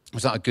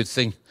 Was that a good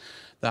thing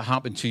that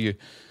happened to you?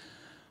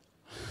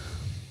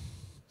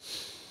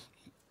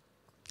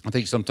 I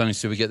think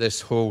sometimes we get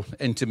this whole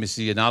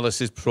intimacy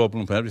analysis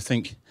problem where we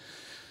think,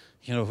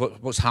 you know,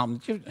 what's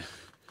happened?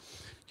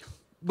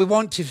 We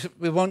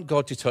want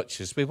God to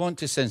touch us. We want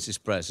to sense His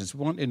presence.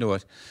 We want to know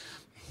it.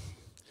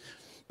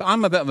 But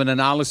I'm a bit of an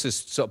analysis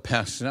sort of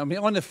person. I mean,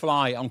 on the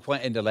fly, I'm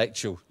quite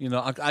intellectual. You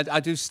know,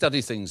 I do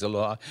study things a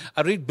lot.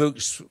 I read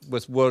books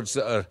with words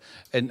that are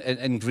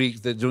in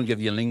Greek that don't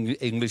give you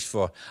English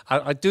for.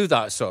 I do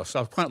that sort of,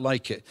 so I quite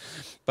like it.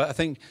 But I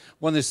think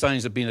one of the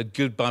signs of being a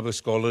good Bible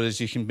scholar is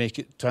you can make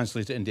it,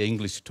 translate it into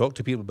English to talk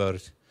to people about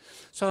it.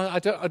 So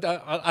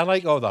I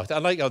like all that. I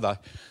like all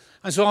that.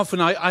 And so often,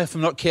 if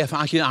I'm not careful,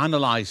 I can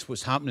analyse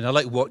what's happening. I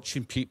like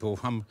watching people.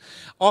 I'm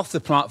off the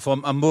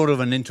platform, I'm more of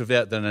an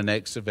introvert than an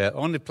extrovert.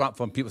 On the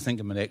platform, people think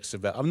I'm an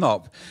extrovert. I'm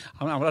not.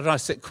 I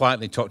sit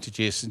quietly and talk to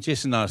Jason.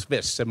 Jason and I are a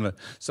bit similar.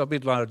 So I'll be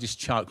glad to just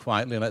chat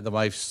quietly and let the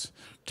wives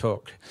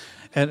talk.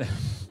 And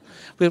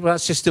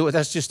that's just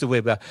the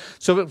way we are.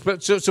 So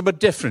we're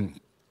different.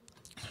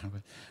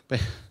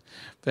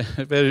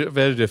 Very,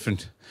 very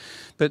different.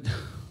 But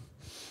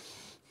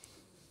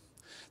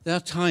there are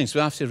times we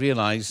have to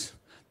realise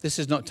this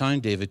is not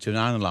time, David, to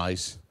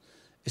analyse.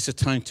 It's a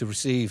time to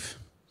receive.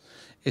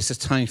 It's a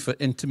time for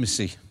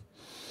intimacy.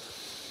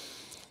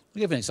 I'll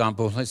give you an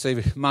example. Let's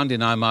say Mandy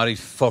and I are married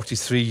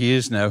 43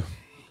 years now.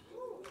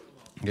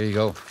 There you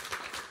go.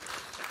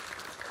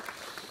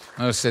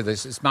 I'll say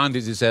this.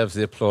 Mandy deserves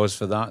the applause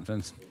for that.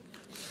 And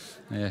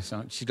yeah,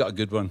 so she got a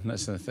good one.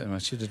 That's the thing.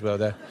 She did well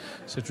there.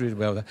 She did really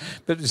well there.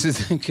 But just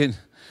thinking,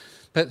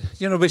 but,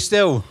 you know, we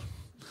still...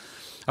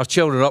 Our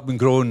children are up and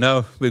grown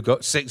now. We've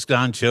got 6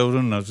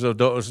 grandchildren. Our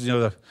daughters, you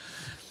know.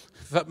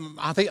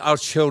 I think our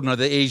children are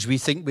the age we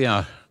think we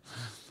are,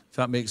 if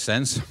that makes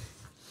sense.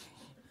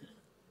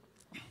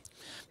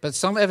 But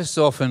ever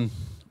so often,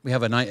 we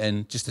have a night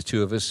in, just the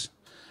two of us.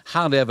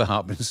 Hardly ever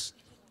happens.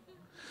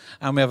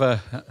 And we have I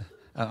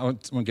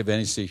won't give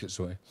any secrets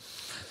away.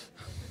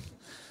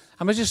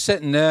 And we're just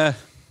sitting there,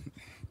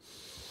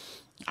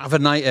 have a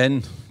night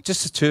in,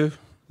 just the two,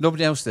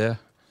 nobody else there.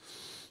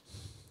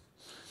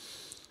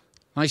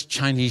 Nice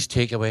Chinese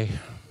takeaway.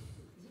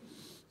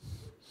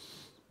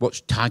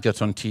 Watch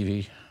Taggart on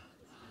TV.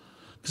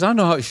 Because I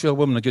know how to show a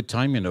woman a good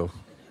time, you know.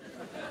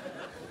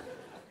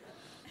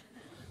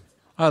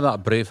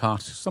 That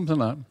Braveheart, something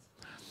like that.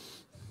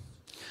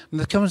 And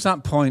there comes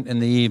that point in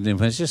the evening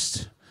when it's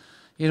just,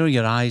 you know,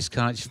 your eyes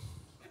catch.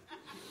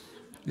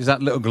 There's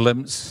that little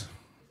glimpse.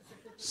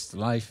 It's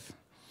life.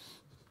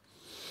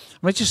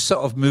 And we just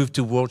sort of move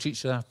towards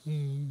each other.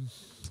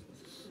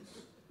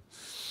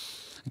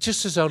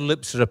 Just as our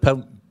lips are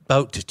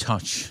about to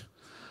touch,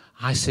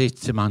 I say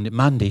to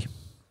Mandy,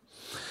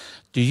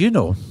 do you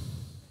know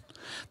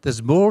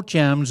there's more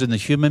germs in the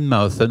human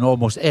mouth than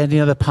almost any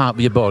other part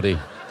of your body?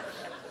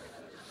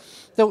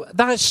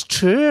 That's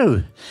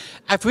true.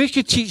 If we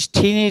could teach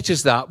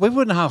teenagers that, we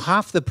wouldn't have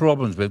half the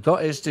problems we've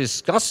got. It's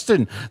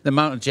disgusting, the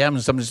amount of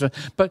germs.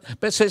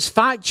 But so it's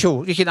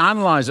factual. You can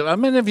analyse it. How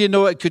many of you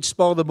know it could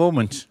spoil the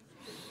moment?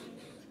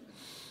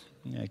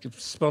 Yeah, it could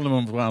spoil the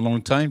moment for quite a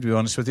long time, to be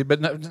honest with you. But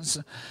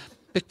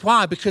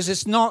why? Because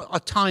it's not a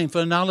time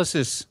for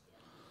analysis.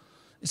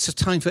 It's a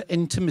time for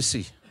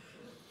intimacy.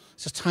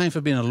 It's a time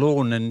for being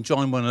alone and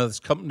enjoying one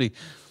another's company.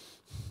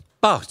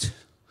 But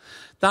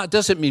that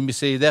doesn't mean we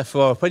say,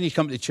 therefore, when you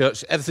come to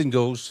church, everything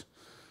goes.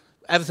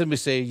 Everything we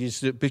say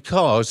is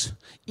because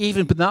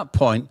even at that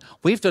point,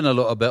 we've done a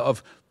little bit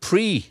of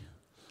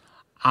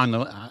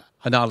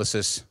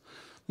pre-analysis.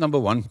 Number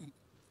one,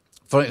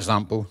 for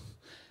example,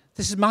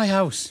 this is my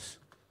house.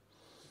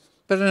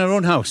 We're in our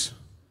own house.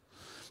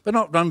 We're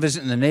not run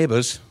visiting the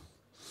neighbours.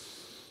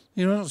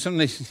 You know,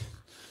 suddenly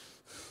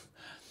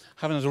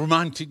having a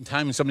romantic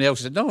time in somebody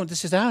else's. No,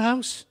 this is our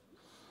house.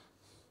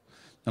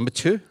 Number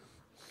two,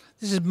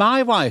 this is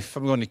my wife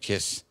I'm going to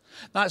kiss.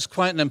 That's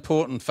quite an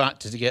important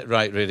factor to get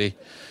right, really.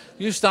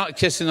 You start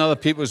kissing other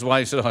people's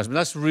wives or husbands,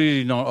 that's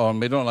really not on.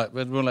 We don't like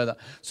that.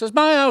 So it's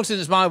my house and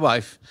it's my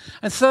wife.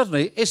 And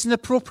thirdly, it's an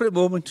appropriate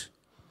moment.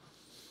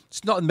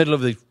 It's not in the middle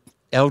of the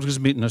elders'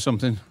 meeting or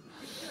something.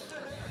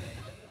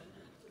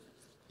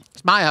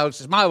 It's my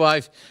house, it's my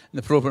wife, an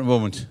appropriate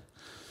moment.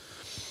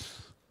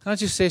 Can I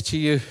just say to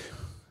you,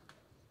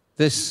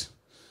 this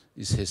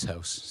is his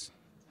house.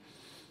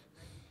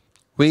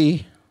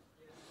 We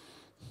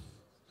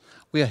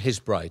are his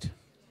bride.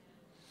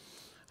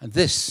 And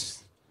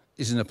this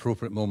is an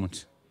appropriate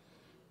moment.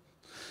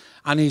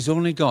 And he's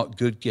only got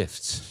good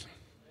gifts.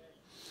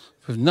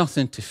 We've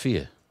nothing to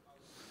fear.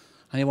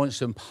 And he wants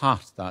to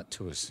impart that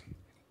to us.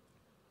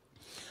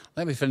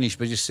 Let me finish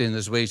by just saying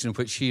there's ways in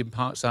which he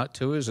imparts that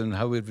to us and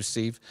how we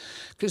receive.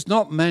 Because it's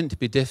not meant to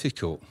be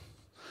difficult.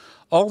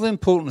 All the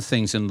important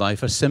things in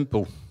life are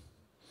simple.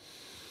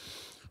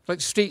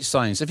 Like street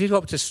signs. If you go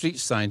up to a street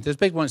sign, there's a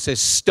big one that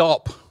says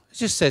stop. It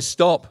just says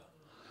stop.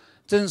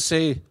 It doesn't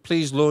say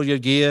please lower your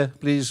gear,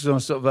 please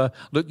look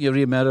in your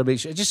rear mirror. It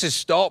just says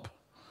stop.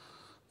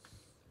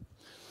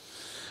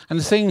 And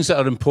the things that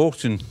are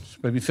important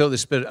when we feel the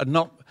Spirit are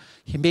not,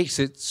 he makes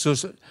it so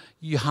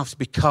you have to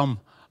become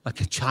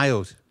like a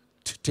child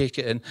to take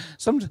it in.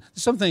 Some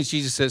things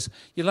Jesus says,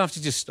 you'll have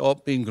to just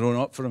stop being grown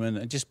up for a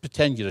minute and just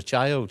pretend you're a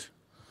child.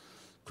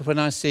 Because when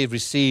I say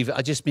receive,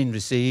 I just mean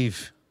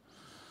receive.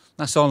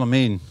 That's all I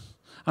mean.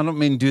 I don't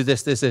mean do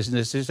this, this, and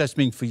this. I just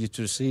mean for you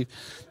to receive.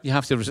 You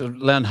have to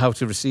learn how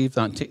to receive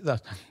that and take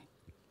that.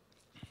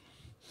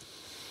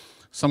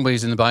 Some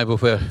ways in the Bible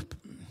where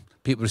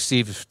people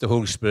received the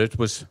Holy Spirit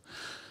was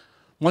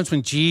once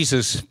when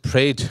Jesus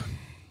prayed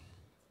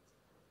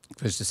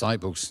for his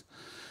disciples.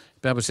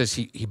 The Bible says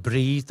he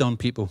breathed on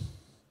people. Do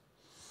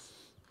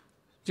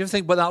you ever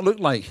think what that looked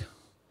like?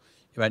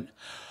 He went,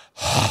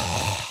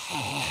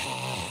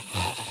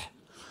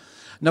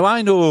 Now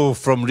I know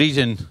from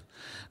reading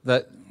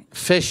that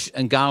fish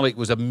and garlic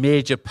was a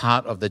major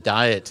part of the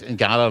diet in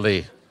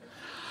Galilee.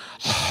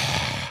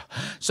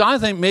 So I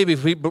think maybe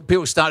if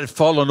people started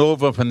falling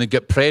over when they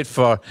get prayed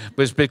for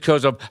was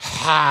because of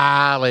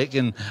garlic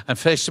and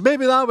fish. So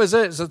maybe that was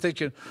it. So I'm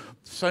thinking,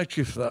 thank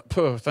you for that.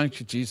 Oh, thank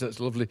you, Jesus. That's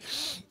lovely.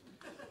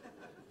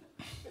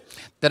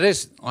 There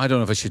is, I don't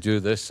know if I should do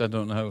this. I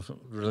don't know how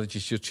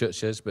religious your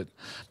church is, but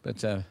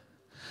it's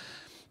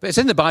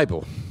in the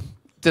Bible.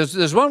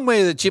 There's one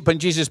way that when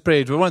Jesus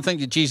prayed, one thing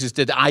that Jesus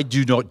did, I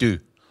do not do.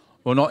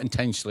 Well, not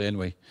intentionally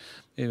anyway.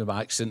 Maybe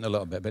by accident a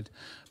little bit,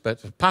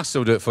 but Pastor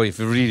will do it for you if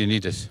you really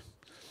need it.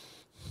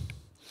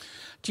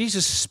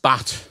 Jesus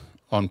spat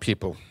on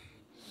people.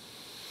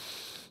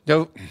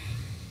 Now,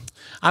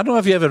 I don't know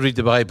if you ever read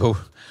the Bible,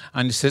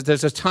 and he says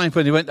there's a time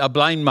when he went to a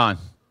blind man.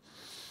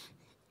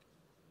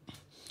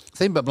 The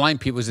thing about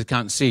blind people is they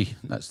can't see.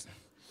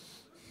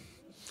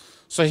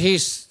 So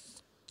he's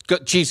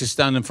got Jesus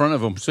standing in front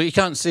of him, so he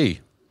can't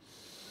see.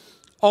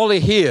 All he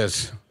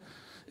hears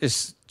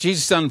is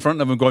Jesus standing in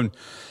front of him going,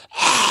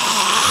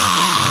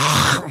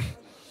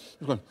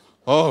 he's going,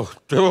 oh,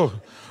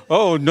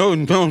 no.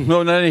 And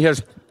then he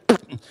hears,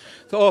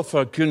 oh,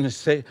 for goodness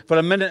sake. For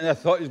a minute, I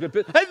thought he was going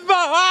to put, in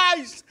my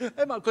eyes!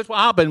 Because what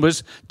happened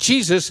was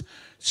Jesus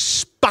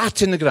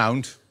spat in the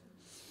ground,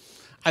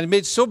 and he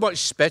made so much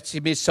spit, he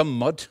made some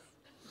mud,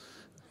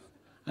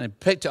 and he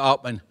picked it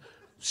up and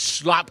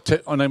slapped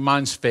it on a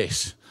man's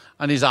face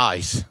and his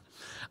eyes.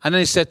 And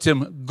then he said to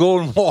him, go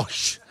and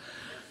wash.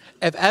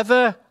 If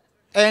ever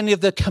any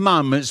of the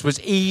commandments was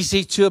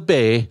easy to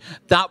obey,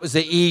 that was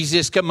the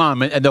easiest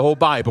commandment in the whole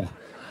Bible.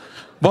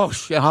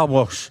 Wash, yeah, I'll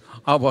wash.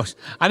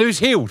 And he was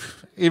healed.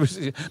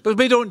 But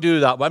we don't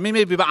do that. I mean,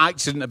 maybe by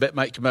accident a bit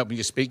might come out when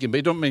you're speaking, but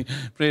you don't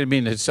really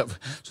mean it. So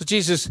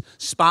Jesus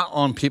spat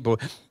on people.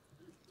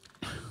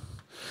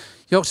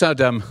 He also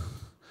had, in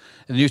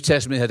the New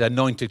Testament, he had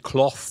anointed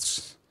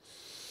cloths.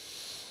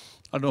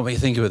 I don't know what you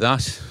think about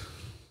that.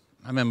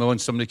 I remember when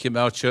somebody came to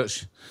our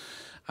church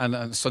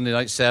and Sunday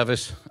night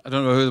service, I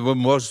don't know who the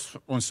woman was,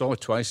 once saw her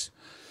twice,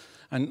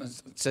 and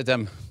said,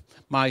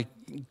 my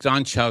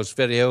grandchild's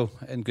very ill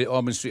in Great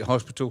Ormond Street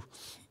Hospital.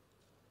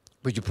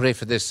 Would you pray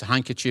for this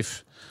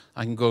handkerchief?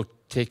 I can go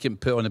take it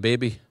and put it on the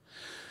baby.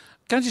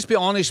 Can I just be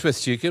honest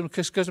with you?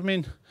 Because I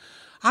mean,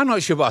 I'm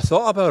not sure what I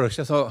thought about it.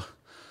 I thought,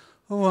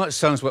 oh, that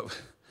sounds what...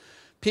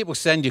 People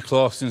send you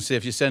cloths and say,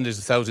 if you send us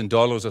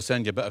 $1,000, I'll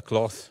send you a bit of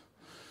cloth.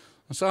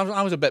 And so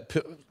I was a bit...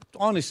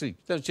 Honestly,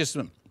 that's just...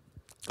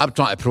 I'm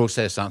trying to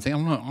process that thing.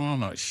 I'm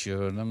not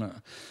sure.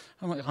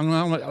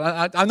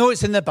 I know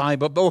it's in the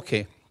Bible, but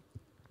okay.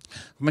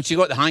 When she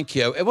got the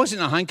hanky out, it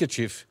wasn't a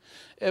handkerchief.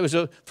 It was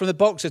from the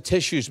box of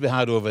tissues we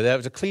had over there. It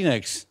was a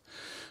Kleenex.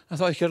 I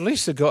thought you could at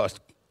least have got a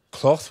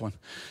cloth one.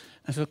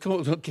 I thought, come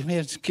on, give me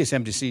in case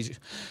anybody sees it.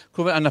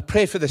 Come on, and I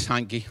prayed for this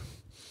hanky.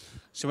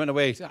 She went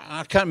away.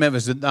 I can't remember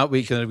if it was that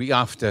week or the week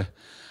after.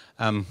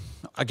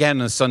 Again,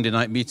 on a Sunday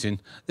night meeting,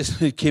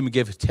 this lady came and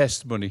gave a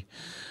testimony.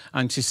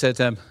 And she said,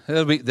 the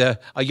other week there,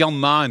 a young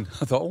man.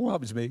 I thought, oh,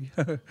 that was me.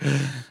 It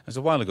was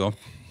a while ago.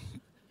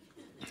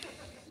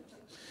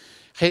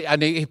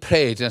 And he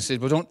prayed, and I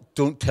said, well,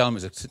 don't tell him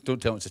it's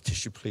a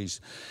tissue,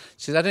 please.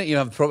 She said, I didn't even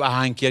have a proper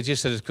hanky. I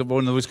just said it's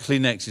one of those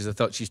Kleenexes. I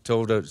thought she's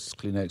told her it's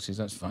Kleenexes.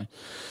 That's fine.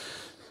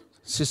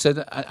 She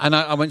said, and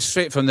I went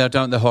straight from there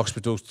down to the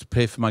hospital to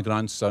pray for my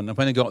grandson. And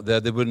when I got there,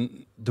 they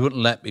wouldn't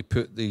let me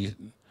put the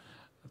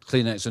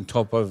Kleenex on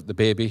top of the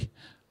baby.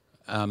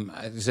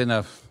 It was in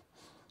a,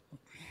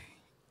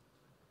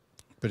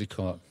 what do you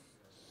call it?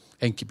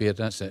 Incubator,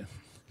 that's it.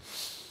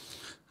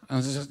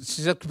 And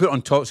she said, put it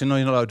on top. She said, no,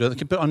 you're not allowed to do it. They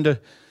can put it under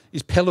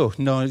his pillow.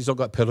 No, he's not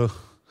got a pillow.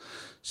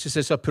 She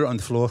says, I put it on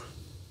the floor,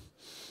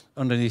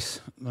 underneath.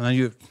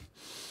 And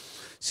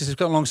she says,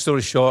 got a long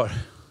story short,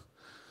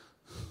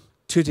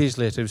 2 days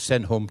later, he was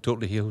sent home,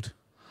 totally healed.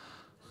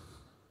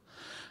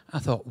 I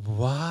thought,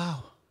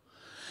 wow.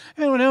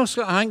 Anyone else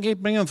got a hanky?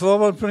 Bring them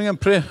forward, bring them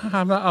prayer.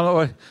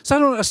 I'm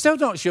still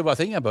not sure what I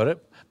think about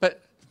it,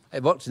 but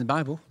it works in the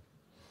Bible.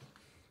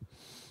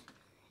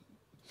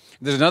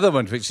 There's another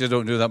one which I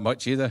don't do that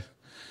much either. It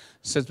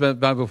says in the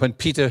Bible when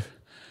Peter's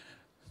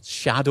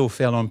shadow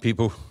fell on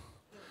people.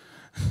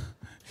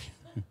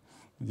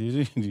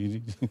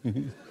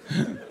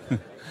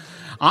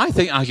 I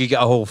think I could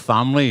get a whole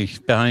family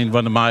behind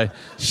one of my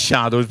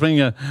shadows. Bring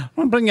your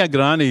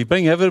granny,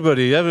 bring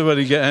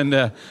everybody get in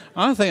there.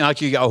 I think I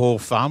could get a whole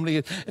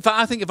family.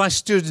 I think if I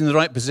stood in the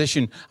right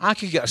position, I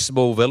could get a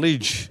small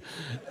village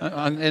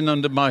in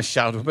under my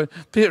shadow. But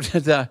Peter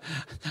did that.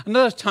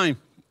 Another time,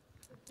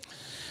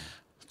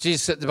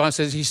 Jesus, the Bible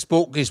says, he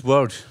spoke his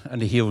word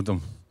and he healed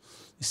them.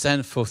 He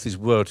sent forth his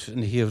word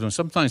and he healed them.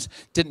 Sometimes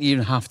didn't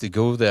even have to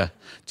go there,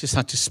 just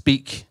had to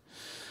speak.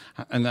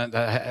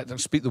 And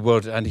speak the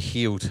word and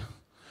healed.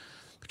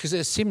 Because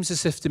it seems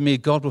as if to me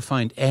God will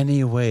find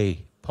any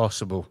way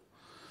possible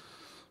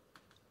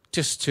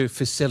just to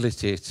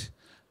facilitate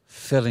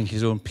filling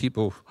his own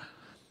people.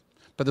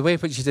 But the way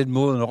which he did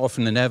more than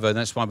often than ever, and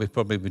that's why we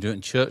probably do it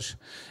in church,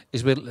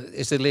 is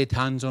they laid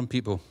hands on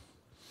people.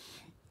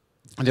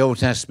 In the Old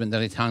Testament, they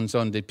laid hands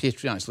on, the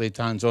patriarchs laid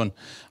hands on,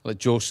 like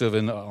Joseph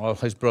and all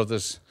his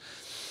brothers.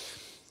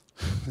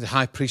 The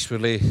high priest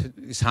would lay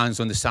his hands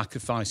on the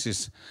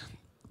sacrifices.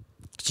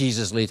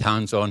 Jesus laid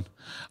hands on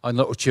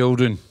little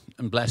children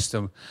and blessed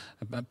them.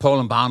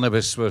 Paul and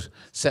Barnabas were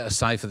set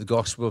aside for the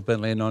gospel,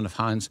 been laying on of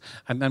hands.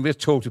 And then we're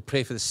told to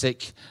pray for the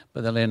sick,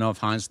 but they're laying on of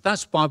hands.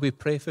 That's why we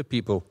pray for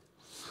people.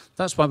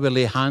 That's why we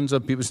lay hands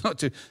on people. It's not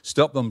to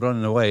stop them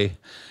running away.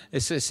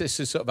 It's to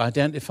sort of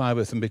identify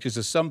with them because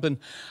there's something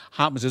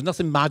happens. There's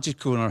nothing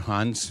magical in our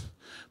hands,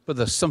 but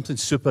there's something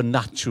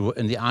supernatural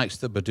in the acts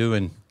that we're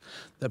doing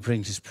that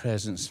brings his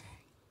presence.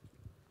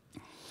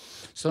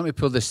 So let me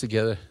pull this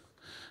together.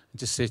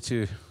 Just say to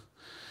you,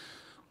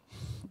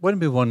 wouldn't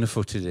it be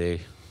wonderful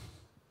today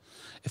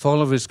if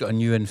all of us got a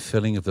new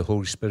infilling of the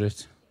Holy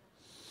Spirit?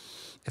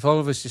 If all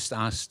of us just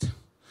asked,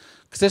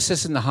 because this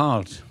isn't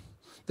hard.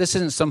 This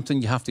isn't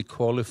something you have to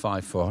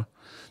qualify for.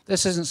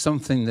 This isn't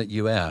something that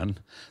you earn.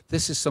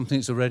 This is something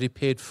that's already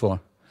paid for.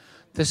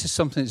 This is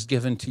something that's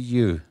given to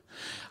you.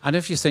 And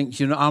if you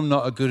think, I'm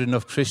not a good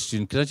enough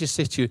Christian, could I just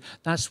say to you,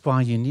 that's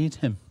why you need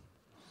him.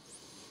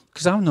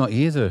 Because I'm not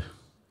either.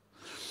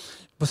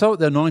 Without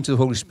the anointing of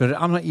the Holy Spirit,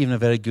 I'm not even a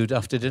very good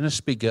after-dinner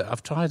speaker.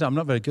 I've tried it. I'm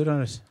not very good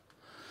at it.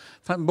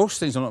 In fact, most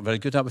things I'm not very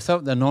good at.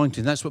 Without the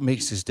anointing, that's what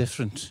makes us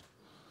different.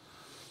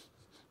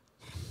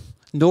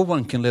 No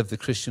one can live the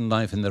Christian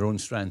life in their own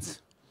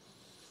strength.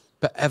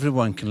 But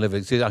everyone can live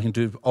it. I can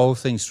do all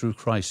things through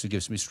Christ who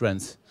gives me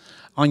strength.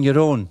 On your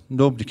own,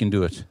 nobody can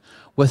do it.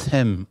 With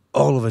him,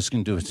 all of us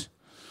can do it.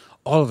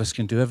 All of us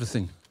can do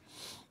everything.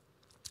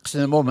 So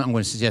in a moment, I'm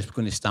going to suggest we're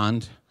going to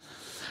stand.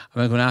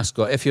 I'm going to ask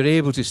God, if you're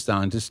able to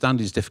stand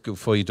is difficult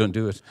for you, don't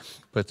do it.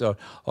 But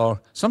or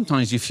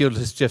sometimes you feel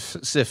as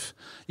if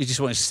you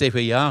just want to stay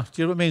where you are.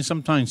 Do you know what I mean?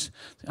 Sometimes,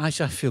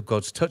 actually, I feel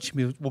God's touching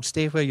me. Well,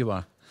 stay where you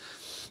are.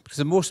 Because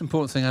the most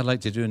important thing I'd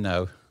like to do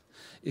now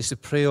is to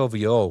pray over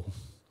you all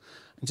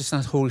and just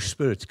ask Holy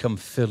Spirit to come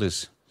fill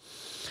us.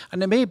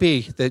 And it may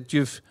be that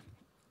you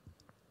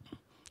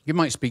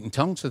might speak in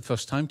tongues for the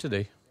first time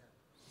today.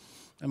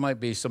 It might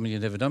be something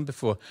you've never done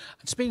before.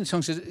 And speaking in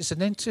tongues is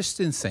an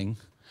interesting thing.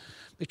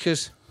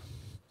 Because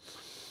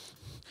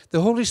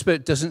the Holy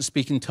Spirit doesn't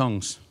speak in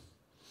tongues.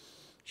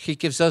 He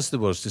gives us the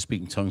words to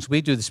speak in tongues.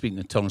 We do the speaking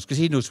in tongues because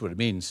he knows what it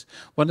means.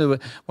 One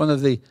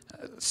of the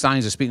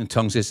signs of speaking in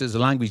tongues is it's a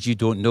language you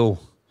don't know.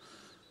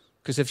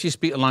 Because if you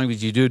speak a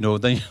language you do know,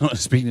 then you're not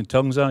speaking in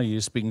tongues, are you?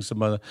 You're speaking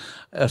some other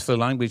earthly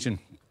language, and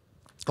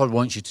God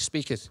wants you to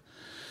speak it.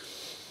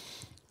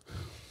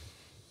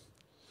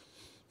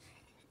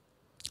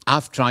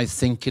 I've tried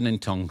thinking in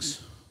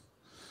tongues.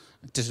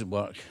 It doesn't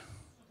work.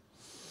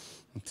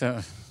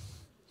 I'll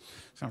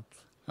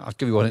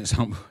give you one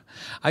example.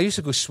 I used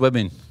to go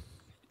swimming.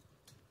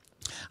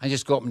 I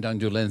just go up and down,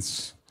 do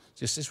lengths.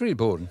 It's really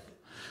boring.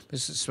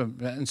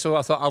 And so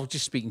I thought I would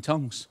just speak in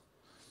tongues.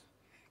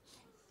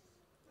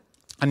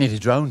 I nearly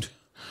drowned.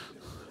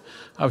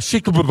 I was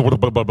shaking. I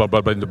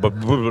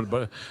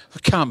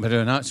can't be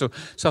doing that. So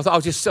I thought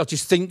I'll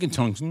just think in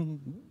tongues.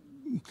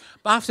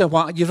 But after a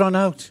while, you run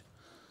out.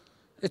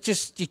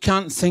 You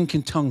can't think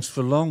in tongues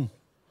for long.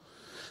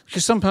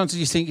 Because sometimes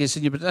you think it's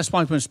in you, but that's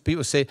why when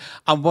people say,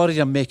 I'm worried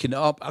I'm making it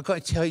up, I've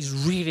got to tell you, it's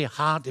really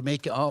hard to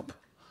make it up.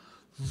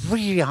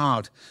 Really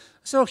hard.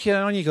 So, okay,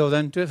 on you go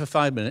then. Do it for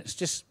 5 minutes.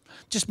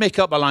 Just make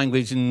up a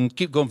language and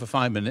keep going for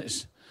 5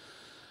 minutes.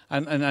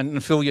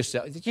 And fool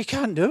yourself. You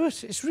can't do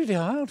it. It's really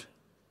hard.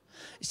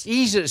 It's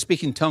easier to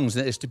speak in tongues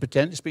than it is to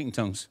pretend to speak in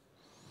tongues.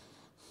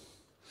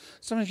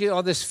 Sometimes you get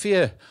all this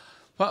fear.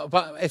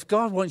 But if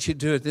God wants you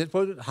to do it,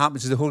 what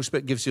happens is the Holy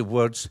Spirit gives you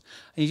words,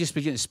 and you just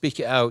begin to speak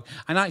it out,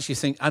 and actually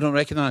think, I don't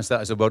recognize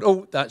that as a word.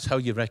 Oh, that's how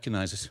you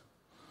recognize it.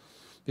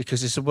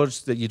 Because it's the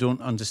words that you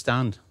don't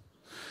understand.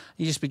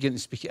 You just begin to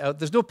speak it out.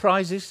 There's no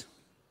prizes.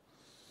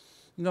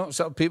 Not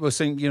sort of people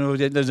think,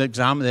 there's an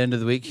exam at the end of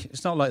the week.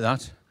 It's not like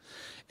that.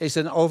 It's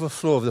an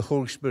overflow of the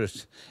Holy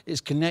Spirit.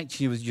 It's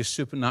connecting you with your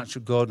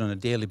supernatural God on a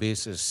daily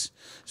basis.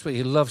 It's what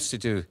he loves to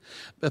do.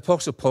 The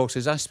Apostle Paul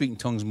says, I speak in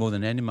tongues more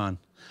than any man.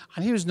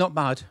 And he was not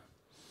bad.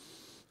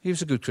 He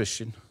was a good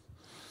Christian.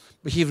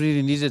 But he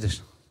really needed it.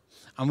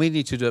 And we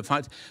need to do it. In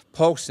fact,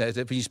 Paul said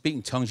that when you speak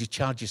in tongues, you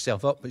charge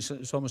yourself up.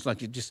 It's almost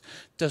like it just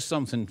does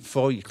something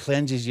for you,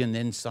 cleanses you on the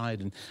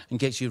inside and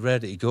gets you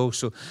ready to go.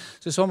 So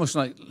it's almost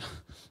like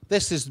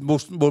this is more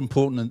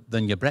important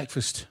than your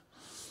breakfast.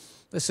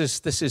 This is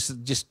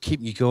just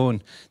keeping you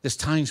going. There's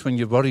times when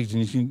you're worried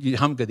and you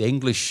haven't got the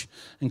English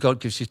and God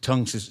gives you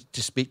tongues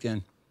to speak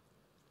in.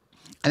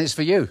 And it's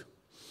for you.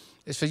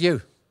 It's for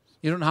you.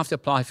 You don't have to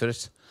apply for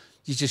it.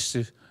 You just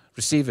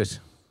receive it.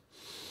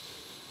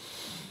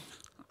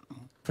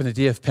 When the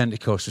day of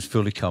Pentecost was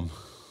fully come,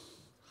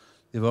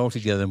 they were all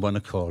together in one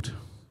accord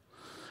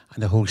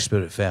and the Holy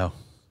Spirit fell.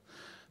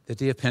 The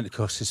day of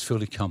Pentecost is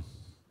fully come.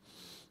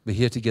 We're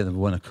here together in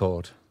one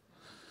accord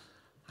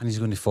and he's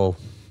going to fall.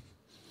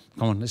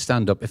 Come on, let's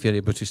stand up if you're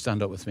able to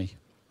stand up with me.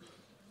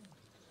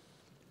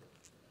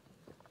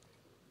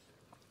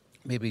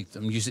 Maybe the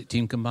music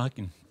team come back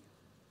and...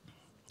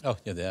 Oh,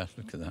 you're there.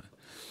 Look at that.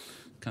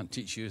 Can't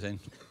teach you then.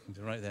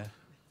 You're right there.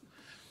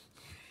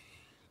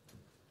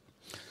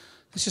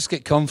 Let's just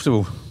get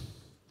comfortable.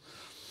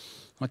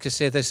 Like I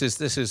said, this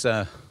is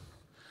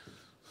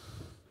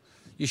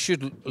you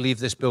should leave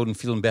this building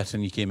feeling better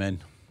than you came in.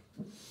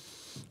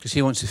 Because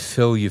he wants to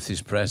fill you with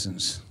his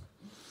presence.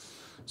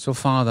 So,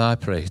 Father, I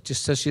pray,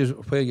 just as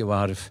where you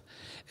are,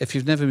 if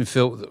you've never been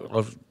filled,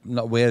 or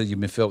not aware that you've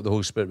been filled with the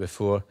Holy Spirit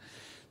before,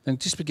 then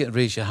just begin to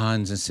raise your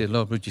hands and say,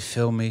 Lord, would you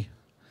fill me?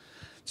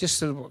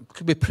 Just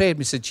we prayed,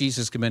 we said,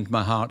 Jesus, come into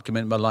my heart, come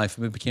into my life,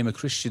 and we became a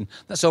Christian.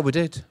 That's all we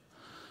did.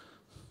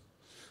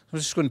 I'm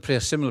just going to pray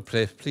a similar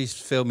prayer. Please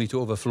fill me to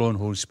overflowing,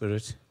 Holy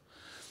Spirit.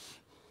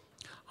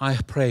 I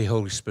pray,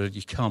 Holy Spirit,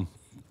 you come.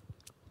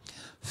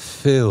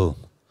 Fill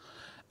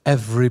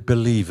every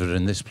believer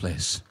in this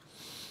place.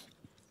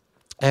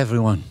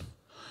 Everyone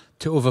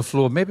to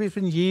overflow. Maybe it's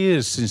been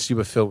years since you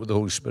were filled with the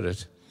Holy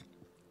Spirit.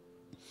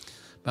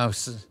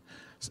 But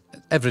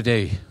every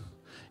day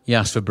you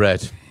ask for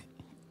bread.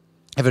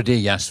 Every day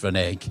you ask for an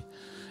egg.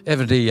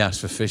 Every day you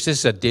ask for fish. This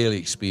is a daily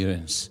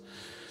experience.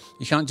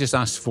 You can't just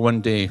ask for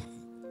one day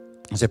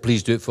and say,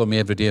 please do it for me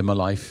every day of my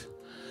life.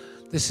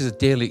 This is a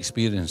daily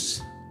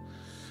experience.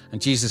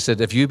 And Jesus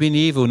said, if you've been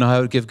evil, know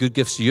how to give good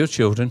gifts to your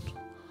children,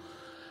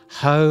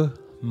 how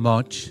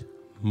much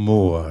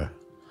more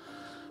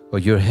will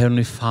your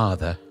Heavenly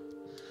Father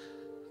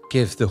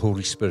give the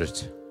Holy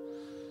Spirit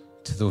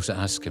to those that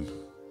ask him?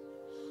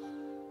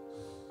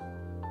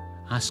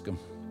 Ask him.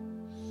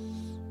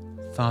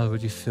 Father,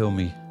 would you fill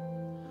me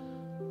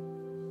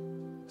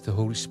with the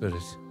Holy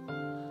Spirit?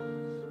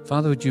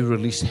 Father, would you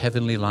release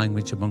heavenly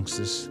language amongst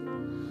us?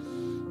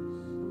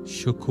 Would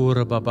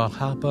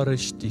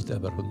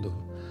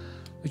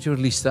you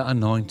release that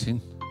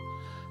anointing?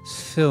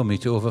 Fill me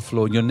to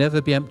overflow. You'll never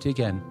be empty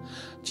again.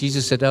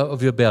 Jesus said, out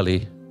of your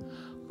belly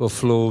will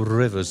flow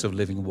rivers of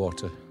living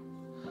water.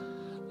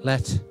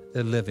 Let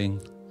the living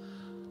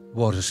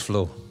waters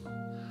flow.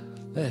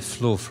 Let it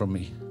flow from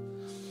me.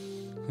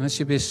 And as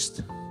you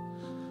just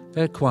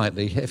very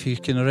quietly,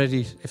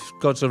 if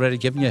God's already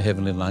given you a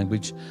heavenly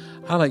language,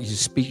 I'd like you to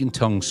speak in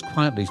tongues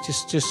quietly.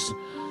 Just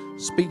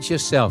speak to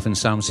yourself in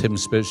psalms,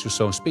 hymns, spiritual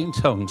songs. Speak in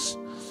tongues.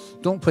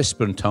 Don't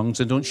whisper in tongues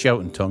and don't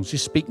shout in tongues.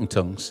 Just speak in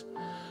tongues.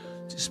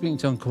 Just speak in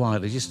tongues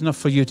quietly. Just enough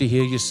for you to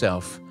hear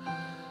yourself.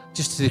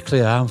 Just to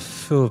declare, I'm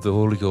full of the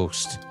Holy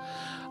Ghost.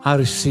 I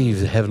receive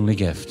the heavenly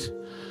gift.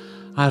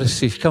 I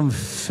receive. Come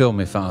fill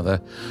me,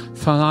 Father.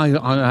 Father,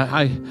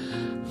 I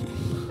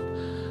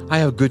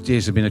have good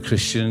days of being a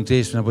Christian and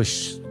days when I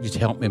wish you'd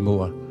help me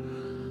more.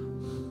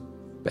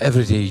 But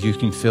every day you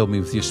can fill me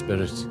with your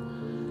Spirit.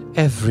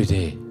 Every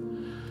day.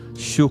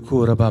 If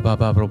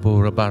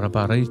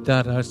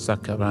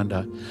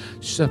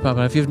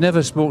you've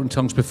never spoken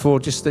tongues before,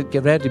 just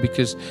get ready,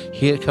 because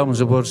here comes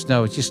the words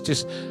now.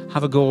 Just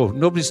have a go.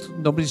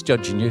 Nobody's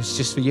judging you. It's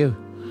just for you.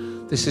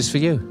 This is for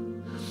you.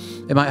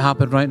 It might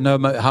happen right now.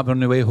 It might happen on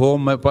the way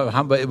home.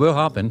 But it will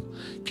happen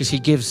because he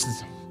gives.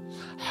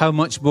 How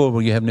much more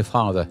will your Heavenly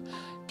Father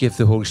give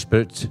the Holy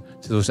Spirit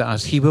to those that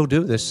ask? He will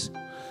do this.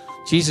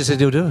 Jesus said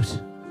he'll do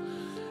it.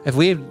 If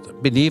we've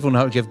been evil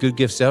now to give good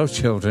gifts to our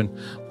children,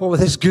 what will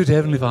this good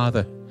Heavenly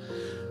Father?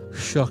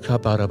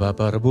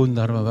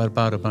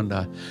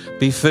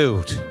 Be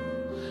filled.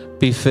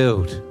 Be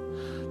filled.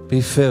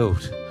 Be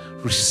filled.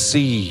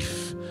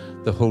 Receive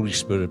the Holy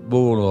Spirit.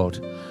 Oh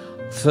Lord,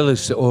 fill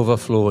us to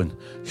overflowing.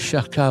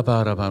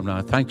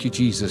 Thank you,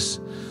 Jesus.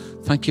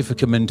 Thank you for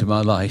coming into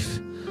my life.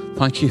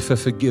 Thank you for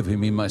forgiving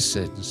me my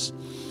sins.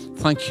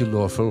 Thank you,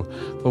 Lord, for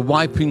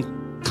wiping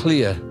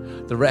clear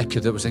the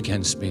record that was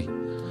against me.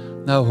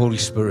 Now, Holy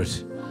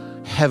Spirit,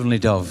 Heavenly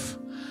Dove,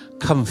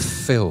 come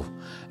fill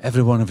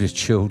every one of your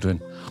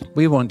children.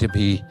 We want to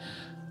be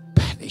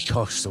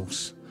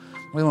Pentecostals.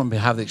 We want to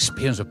have the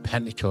experience of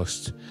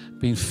Pentecost,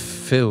 being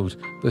filled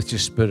with your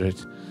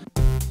Spirit.